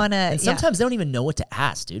it. You want to. And sometimes they don't even know what to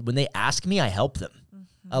ask, dude. When they ask me, I help them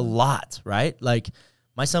a lot, right? Like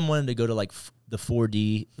my son wanted to go to like the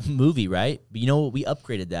 4D movie, right? But you know what? We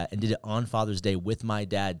upgraded that and did it on Father's Day with my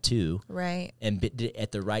dad too. Right. And did it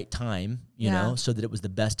at the right time, you Yeah. know, so that it was the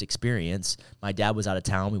best experience. My dad was out of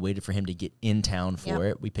town. We waited for him to get in town for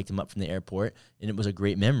it. We picked him up from the airport, and it was a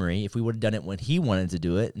great memory. If we would have done it when he wanted to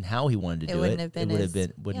do it and how he wanted to do it, wouldn't have been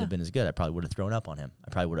wouldn't have been as good. I probably would have thrown up on him.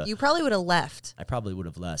 You probably would have left. I probably would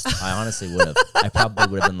have left. I honestly would have. I probably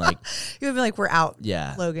would have been like, You would have been like, we're out,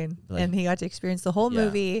 yeah. Logan. Like- and he got to experience the whole Yeah.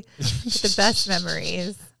 movie with the best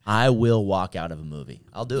memories. I will walk out of a movie.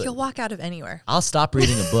 I'll do it. You'll walk out of anywhere. I'll stop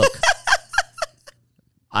reading a book.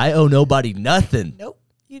 I owe nobody nothing. Nope,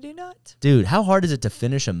 you do not. Dude, how hard is it to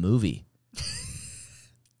finish a movie?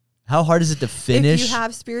 How hard is it to finish? If you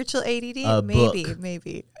have spiritual ADD, a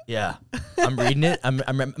maybe. Yeah. I'm reading it. I'm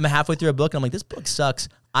halfway through a book, and I'm like, this book sucks.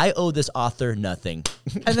 I owe this author nothing.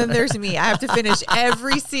 And then there's me. I have to finish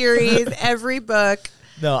every series, every book.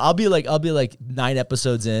 No, I'll be like 9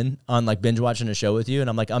 episodes in on like binge watching a show with you, and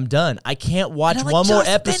I'm like, I'm done. I can't watch And I'm like, one more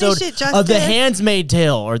 "Just episode finish it, of The Justin." Handmaid's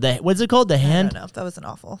Tale, or what's it called? I don't know if that was an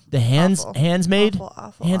awful. Handsmaid?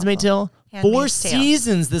 Awful. Handmaid's Tale? Handmaid's 4 Tale.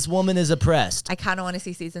 seasons this woman is oppressed. I kind of want to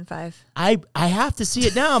see season 5. I have to see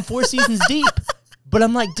it now. I'm 4 seasons deep. But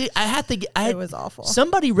I'm like, dude, I have to get It was awful.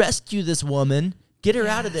 Somebody rescue this woman. Get her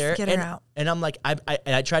out of there. get her out. And I'm like,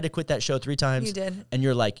 I tried to quit that show 3 times. You did. And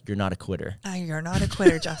you're like, you're not a quitter. You're not a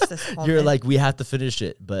quitter, Justice Coleman. You're like, we have to finish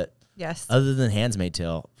it. But yes. other than Handmaid's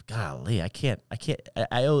Tale, golly, I can't. I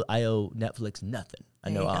owe Netflix nothing.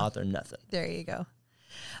 I know you go. author nothing. There you go.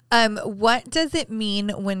 What does it mean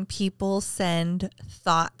when people send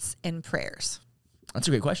thoughts and prayers? That's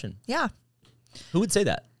a great question. Yeah. Who would say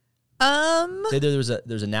that? Say there's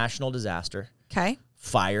a national disaster. Okay.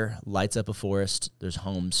 Fire lights up a forest. There's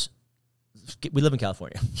homes. We live in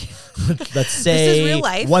California. Let's say This is real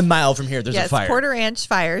life. 1 mile from here, there's a fire. Porter Ranch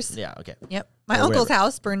fires. Yeah, okay. Yep. My Or uncle's wherever.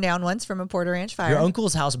 house burned down once from a Porter Ranch fire. Your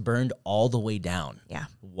uncle's house burned all the way down. Yeah.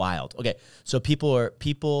 Wild. Okay, so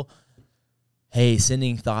people, hey,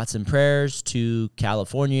 sending thoughts and prayers to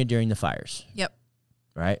California during the fires, Yep.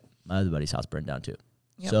 right? My other buddy's house burned down too.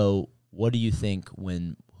 Yep. So what do you think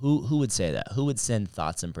when, who would say that? Who would send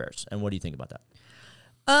thoughts and prayers? And what do you think about that?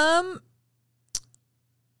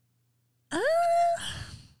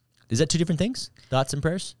 Is that 2 different things? Thoughts and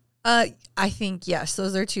prayers? I think, yes,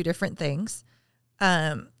 those are 2 different things.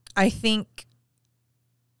 I think,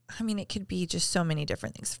 it could be just so many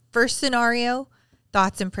different things. First scenario,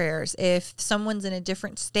 thoughts and prayers. If someone's in a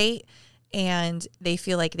different state and they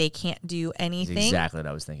feel like they can't do That's anything, exactly what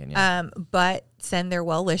I was thinking. Yeah. but send their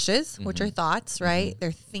well wishes, which are thoughts, right?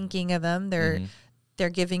 They're thinking of them. They're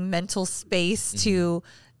giving mental space to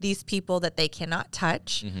these people that they cannot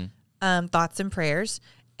touch. Thoughts and prayers.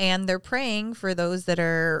 And they're praying for those that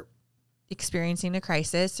are experiencing a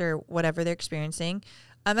crisis or whatever they're experiencing.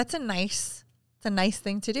 That's a nice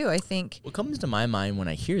thing to do, I think. What comes to my mind when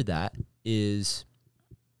I hear that is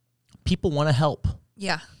people want to help,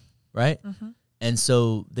 Yeah. right? And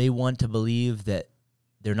so they want to believe that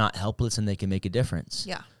they're not helpless and they can make a difference.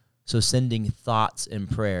 Yeah. So sending thoughts and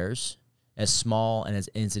prayers, as small and as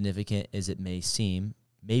insignificant as it may seem,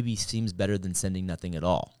 maybe seems better than sending nothing at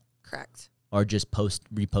all. Correct. Or just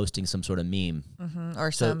reposting some sort of meme.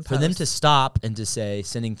 Or So some for them post. to stop and to say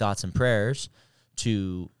sending thoughts and prayers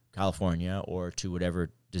to California or to whatever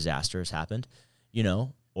disaster has happened,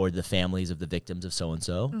 or the families of the victims of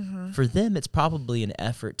so-and-so, for them it's probably an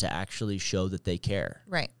effort to actually show that they care.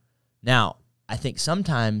 Right. Now, I think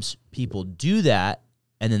sometimes people do that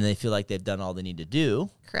and then they feel like they've done all they need to do,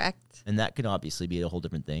 Correct. and that can obviously be a whole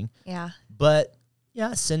different thing. Yeah. But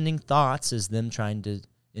yeah, sending thoughts is them trying to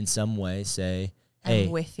in some way say, hey,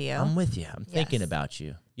 I'm with you. I'm with you. I'm thinking Yes. about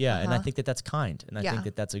you. Yeah, and I think that that's kind, and I think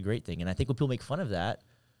that that's a great thing. And I think when people make fun of that,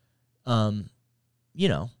 you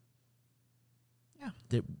know,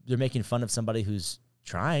 they're making fun of somebody who's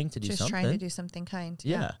trying to do just something. trying to do something kind.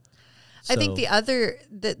 Yeah. I think the other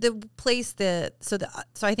the place so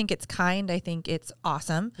I think it's kind. I think it's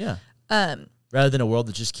awesome. Yeah. Rather than a world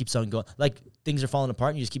that just keeps on going, like things are falling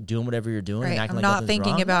apart and you just keep doing whatever you're doing. Right. And acting I'm like not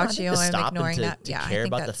thinking wrong. about No, you. I'm ignoring that. To I care think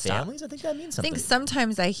about the that's families. I think that means something. I think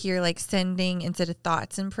sometimes I hear like sending instead of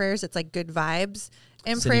thoughts and prayers, it's like good vibes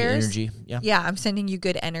and Sending prayers. energy. Yeah. Yeah, I'm sending you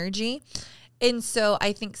good energy. And so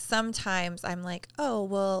I think sometimes I'm like, oh,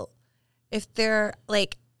 well, if they're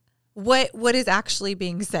like, what is actually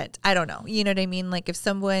being sent? I don't know. You know what I mean? Like if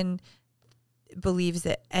someone believes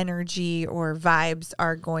that energy or vibes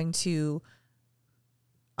are going to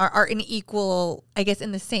are an equal, I guess,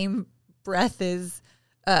 in the same breath as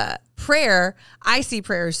prayer, I see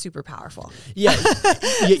prayer as super powerful. Yeah.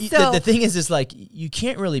 The thing is like you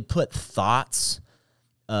can't really put thoughts.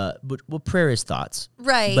 But prayer is thoughts,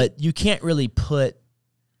 right? But you can't really put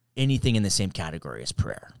anything in the same category as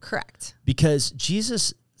prayer. Correct. Because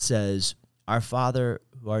Jesus says, "Our Father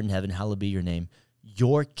who art in heaven, hallowed be your name.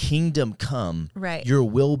 Your kingdom come. Right. Your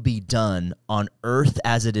will be done on earth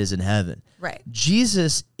as it is in heaven." Right.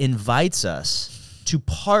 Jesus invites us to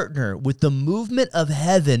partner with the movement of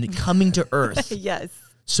heaven coming to earth. Yes.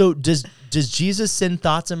 So does Jesus send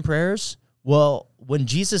thoughts and prayers? Well, when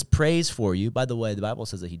Jesus prays for you, by the way, the Bible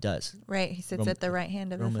says that he does. Right. He sits at the right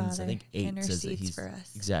hand of Romans, the Father. I think 8 says that he's for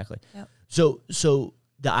us. Exactly. Yep. So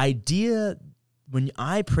the idea when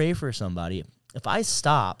I pray for somebody, if I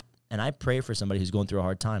stop and I pray for somebody who's going through a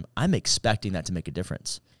hard time, I'm expecting that to make a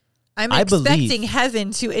difference. I'm expecting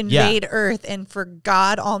heaven to invade earth and for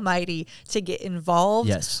God Almighty to get involved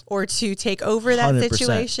or to take over that 100%.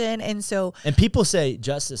 situation. And people say,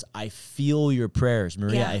 Justice, I feel your prayers.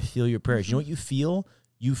 Maria, I feel your prayers. You know what you feel?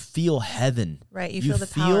 You feel heaven. Right. You feel the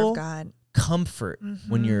power of God. Comfort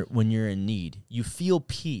when you're in need. You feel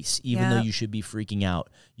peace even though you should be freaking out.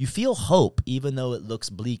 You feel hope even though it looks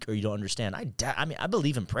bleak or you don't understand. I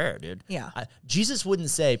believe in prayer, dude. Yeah. Jesus wouldn't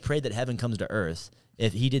say pray that heaven comes to earth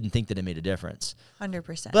if he didn't think that it made a difference.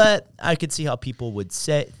 100%. But I could see how people would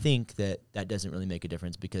think that doesn't really make a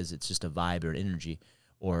difference because it's just a vibe or an energy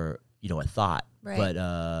or, a thought. Right.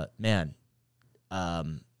 But man,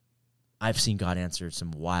 I've seen God answer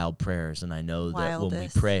some wild prayers, and I know that when we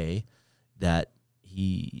pray that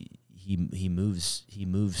he moves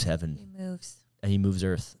heaven. He moves. And he moves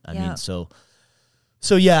earth. I mean, so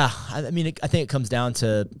yeah, I think it comes down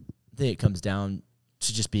to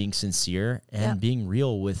just being sincere and being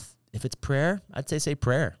real with, if it's prayer, I'd say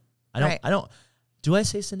prayer. I don't, do I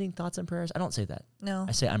say sending thoughts and prayers? I don't say that. No.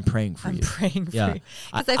 I say I'm praying for you. I'm praying for you. Because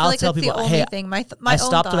I feel I'll like tell that's people, the only hey, thing. I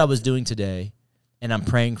stopped what I was doing today and I'm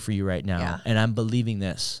praying for you right now. And I'm believing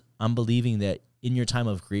this. I'm believing that in your time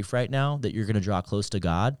of grief right now, that you're going to draw close to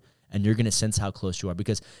God and you're going to sense how close you are,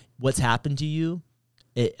 because what's happened to you,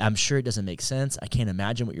 I'm sure it doesn't make sense. I can't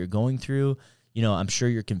imagine what you're going through. I'm sure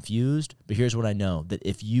you're confused, but here's what I know, that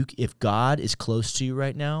if God is close to you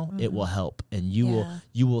right now, it will help, and you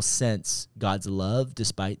will sense God's love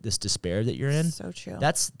despite this despair that you're in. So true.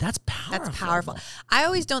 That's powerful. That's powerful. I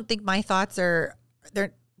always don't think my thoughts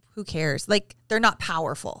who cares? Like, they're not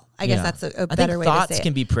powerful. I guess that's a better way to say it. Thoughts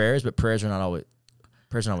can be prayers, but prayers are not always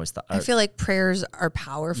thought. I feel like prayers are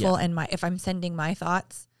powerful, and if I'm sending my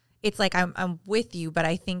thoughts, it's like I'm with you, but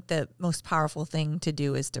I think the most powerful thing to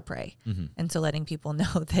do is to pray. And so letting people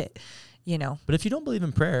know that, But if you don't believe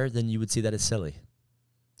in prayer, then you would see that as silly.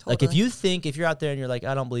 Totally. Like if you're out there and you're like,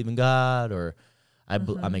 I don't believe in God, or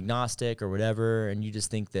I'm agnostic or whatever, and you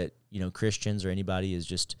just think that, Christians or anybody is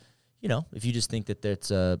just, if you just think that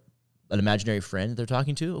that's an imaginary friend that they're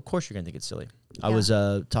talking to, of course you're going to think it's silly. I was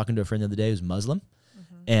talking to a friend the other day who's Muslim.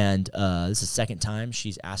 And this is the second time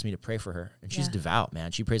she's asked me to pray for her. And she's devout,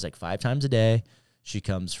 man. She prays like 5 times a day. She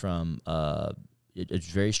comes from a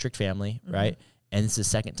very strict family, right? And it's the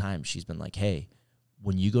second time she's been like, hey,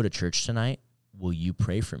 when you go to church tonight, will you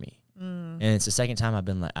pray for me? And it's the second time I've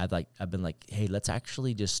been like, hey, let's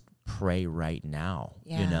actually just pray right now,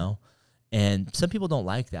 And some people don't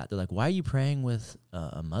like that. They're like, why are you praying with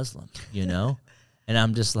a Muslim, And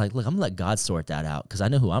I'm just like, look, I'm going to let God sort that out, because I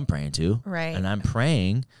know who I'm praying to. Right. And I'm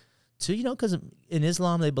praying to, because in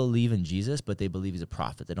Islam, they believe in Jesus, but they believe he's a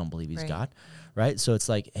prophet. They don't believe he's God. Right. So it's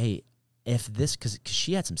like, hey, if this, because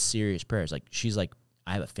she had some serious prayers. Like, she's like,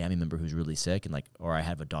 I have a family member who's really sick, and or I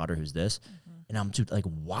have a daughter who's this. And I'm like,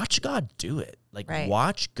 watch God do it. Like,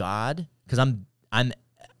 watch God, because I'm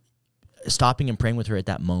stopping and praying with her at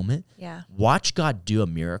that moment. Yeah. Watch God do a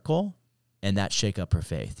miracle and that shake up her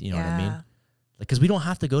faith. You know what I mean? Because we don't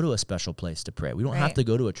have to go to a special place to pray. We don't have Right. to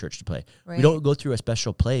go to a church to pray. Right. We don't go through a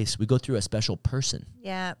special place. We go through a special person,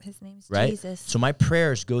 Yeah, his name's right? Jesus. So my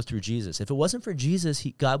prayers go through Jesus. If it wasn't for Jesus,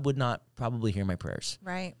 God would not probably hear my prayers.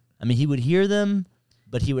 Right. I mean, he would hear them,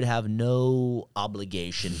 but he would have no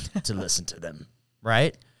obligation to listen to them,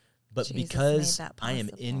 right? But Jesus because made that I am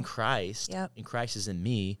in possible. Christ, Yep. and Christ is in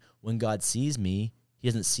me, when God sees me, he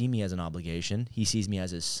doesn't see me as an obligation. He sees me as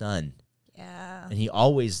his son. Yeah. And he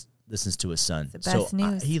always listens to his son. It's the best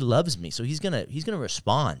news. He loves me. So he's gonna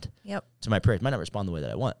respond Yep. to my prayers. Might not respond the way that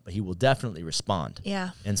I want, but he will definitely respond.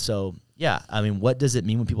 Yeah. And so, yeah, I mean, what does it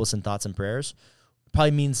mean when people send thoughts and prayers? It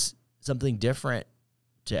probably means something different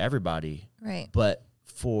to everybody. Right. But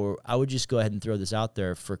I would just go ahead and throw this out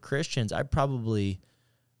there. For Christians, I'd probably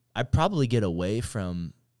get away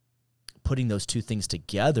from putting those two things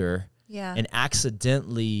together Yeah. and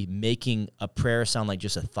accidentally making a prayer sound like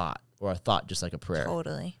just a thought, or a thought just like a prayer.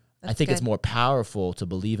 Totally. I think it's more powerful to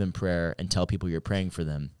believe in prayer and tell people you're praying for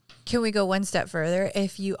them. Can we go one step further?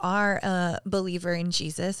 If you are a believer in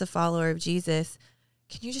Jesus, a follower of Jesus,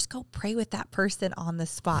 can you just go pray with that person on the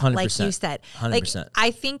spot? 100%. Like you said, 100%. like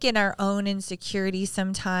I think in our own insecurity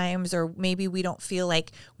sometimes, or maybe we don't feel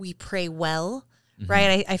like we pray well.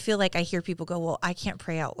 Right. I feel like I hear people go, well, I can't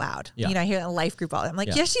pray out loud. Yeah. You know, I hear it in a life group all the time. I'm like,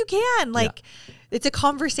 Yeah. yes, you can. Like, it's a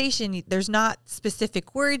conversation. There's not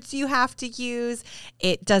specific words you have to use.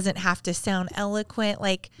 It doesn't have to sound eloquent.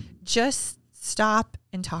 Like, just stop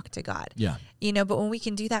and talk to God. Yeah. You know, but when we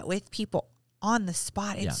can do that with people on the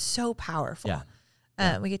spot, it's Yeah. so powerful. Yeah.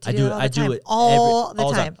 We get to do it all the time. do it all the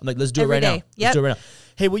all time. I'm like, let's do Every it right day. now. Yep. Let's do it right now.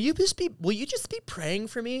 Hey, will you just be praying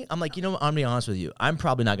for me? I'm like, you know what? I'm gonna be honest with you. I'm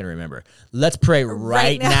probably not gonna remember. Let's pray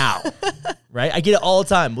right now. Right? I get it all the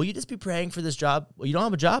time. Will you just be praying for this job? Well, you don't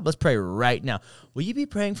have a job? Let's pray right now. Will you be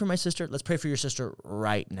praying for my sister? Let's pray for your sister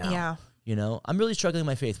right now. Yeah. You know, I'm really struggling with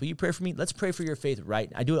my faith. Will you pray for me? Let's pray for your faith right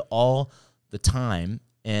now. I do it all the time.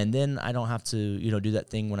 And then I don't have to, you know, do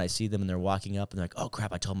that thing when I see them and they're walking up and they're like, oh,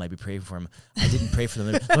 crap, I told them I'd be praying for them. I didn't pray for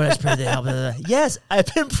them. Lord, I just pray they help. Yes,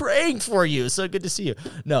 I've been praying for you. So good to see you.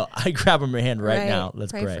 No, I grab them your hand right now.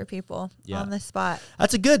 Let's pray. for people Yeah. on the spot. I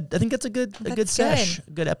think that's a good sesh,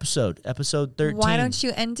 a good episode. Episode 13. Why don't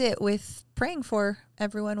you end it with praying for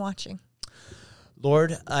everyone watching?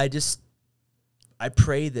 Lord, I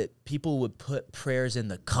pray that people would put prayers in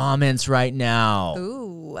the comments right now.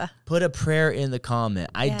 Ooh. Put a prayer in the comment.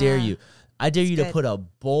 I dare you. I dare you to good. put a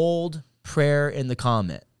bold prayer in the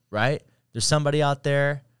comment, right? There's somebody out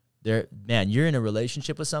there, you're in a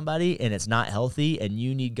relationship with somebody and it's not healthy and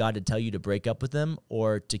you need God to tell you to break up with them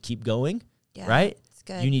or to keep going, Yeah, right? it's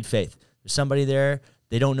good. You need faith. There's somebody there,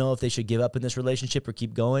 they don't know if they should give up in this relationship or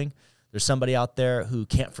keep going. There's somebody out there who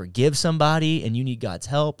can't forgive somebody and you need God's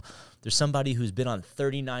help. There's somebody who's been on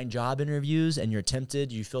 39 job interviews and you're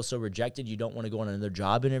tempted, you feel so rejected, you don't want to go on another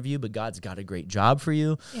job interview, but God's got a great job for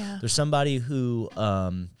you. Yeah. There's somebody who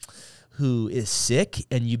is sick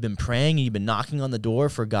and you've been praying and you've been knocking on the door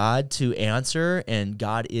for God to answer, and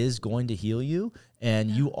God is going to heal you, and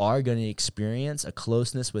you are going to experience a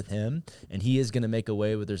closeness with him, and he is going to make a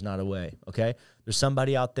way where there's not a way, okay? There's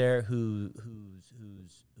somebody out there who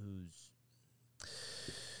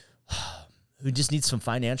just needs some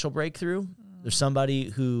financial breakthrough. There's somebody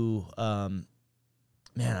who, I'm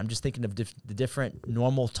just thinking of the different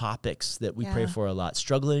normal topics that we pray for a lot.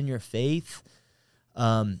 Struggling in your faith.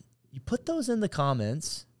 You put those in the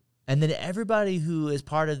comments, and then everybody who is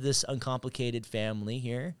part of this Uncomplicated family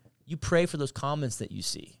here, you pray for those comments that you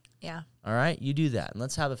see. Yeah. All right? You do that. And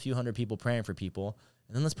let's have a few hundred people praying for people.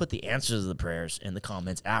 And then let's put the answers to the prayers in the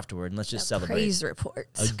comments afterward, and let's just celebrate. Praise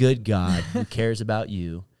reports. A good God who cares about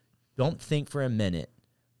you. Don't think for a minute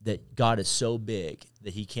that God is so big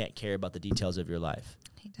that he can't care about the details of your life.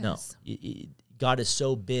 He does. No. God is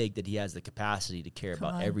so big that he has the capacity to care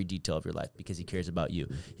about every detail of your life because he cares about you.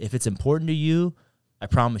 If it's important to you, I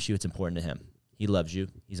promise you it's important to him. He loves you.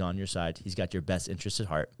 He's on your side. He's got your best interests at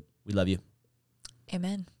heart. We love you.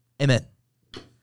 Amen. Amen.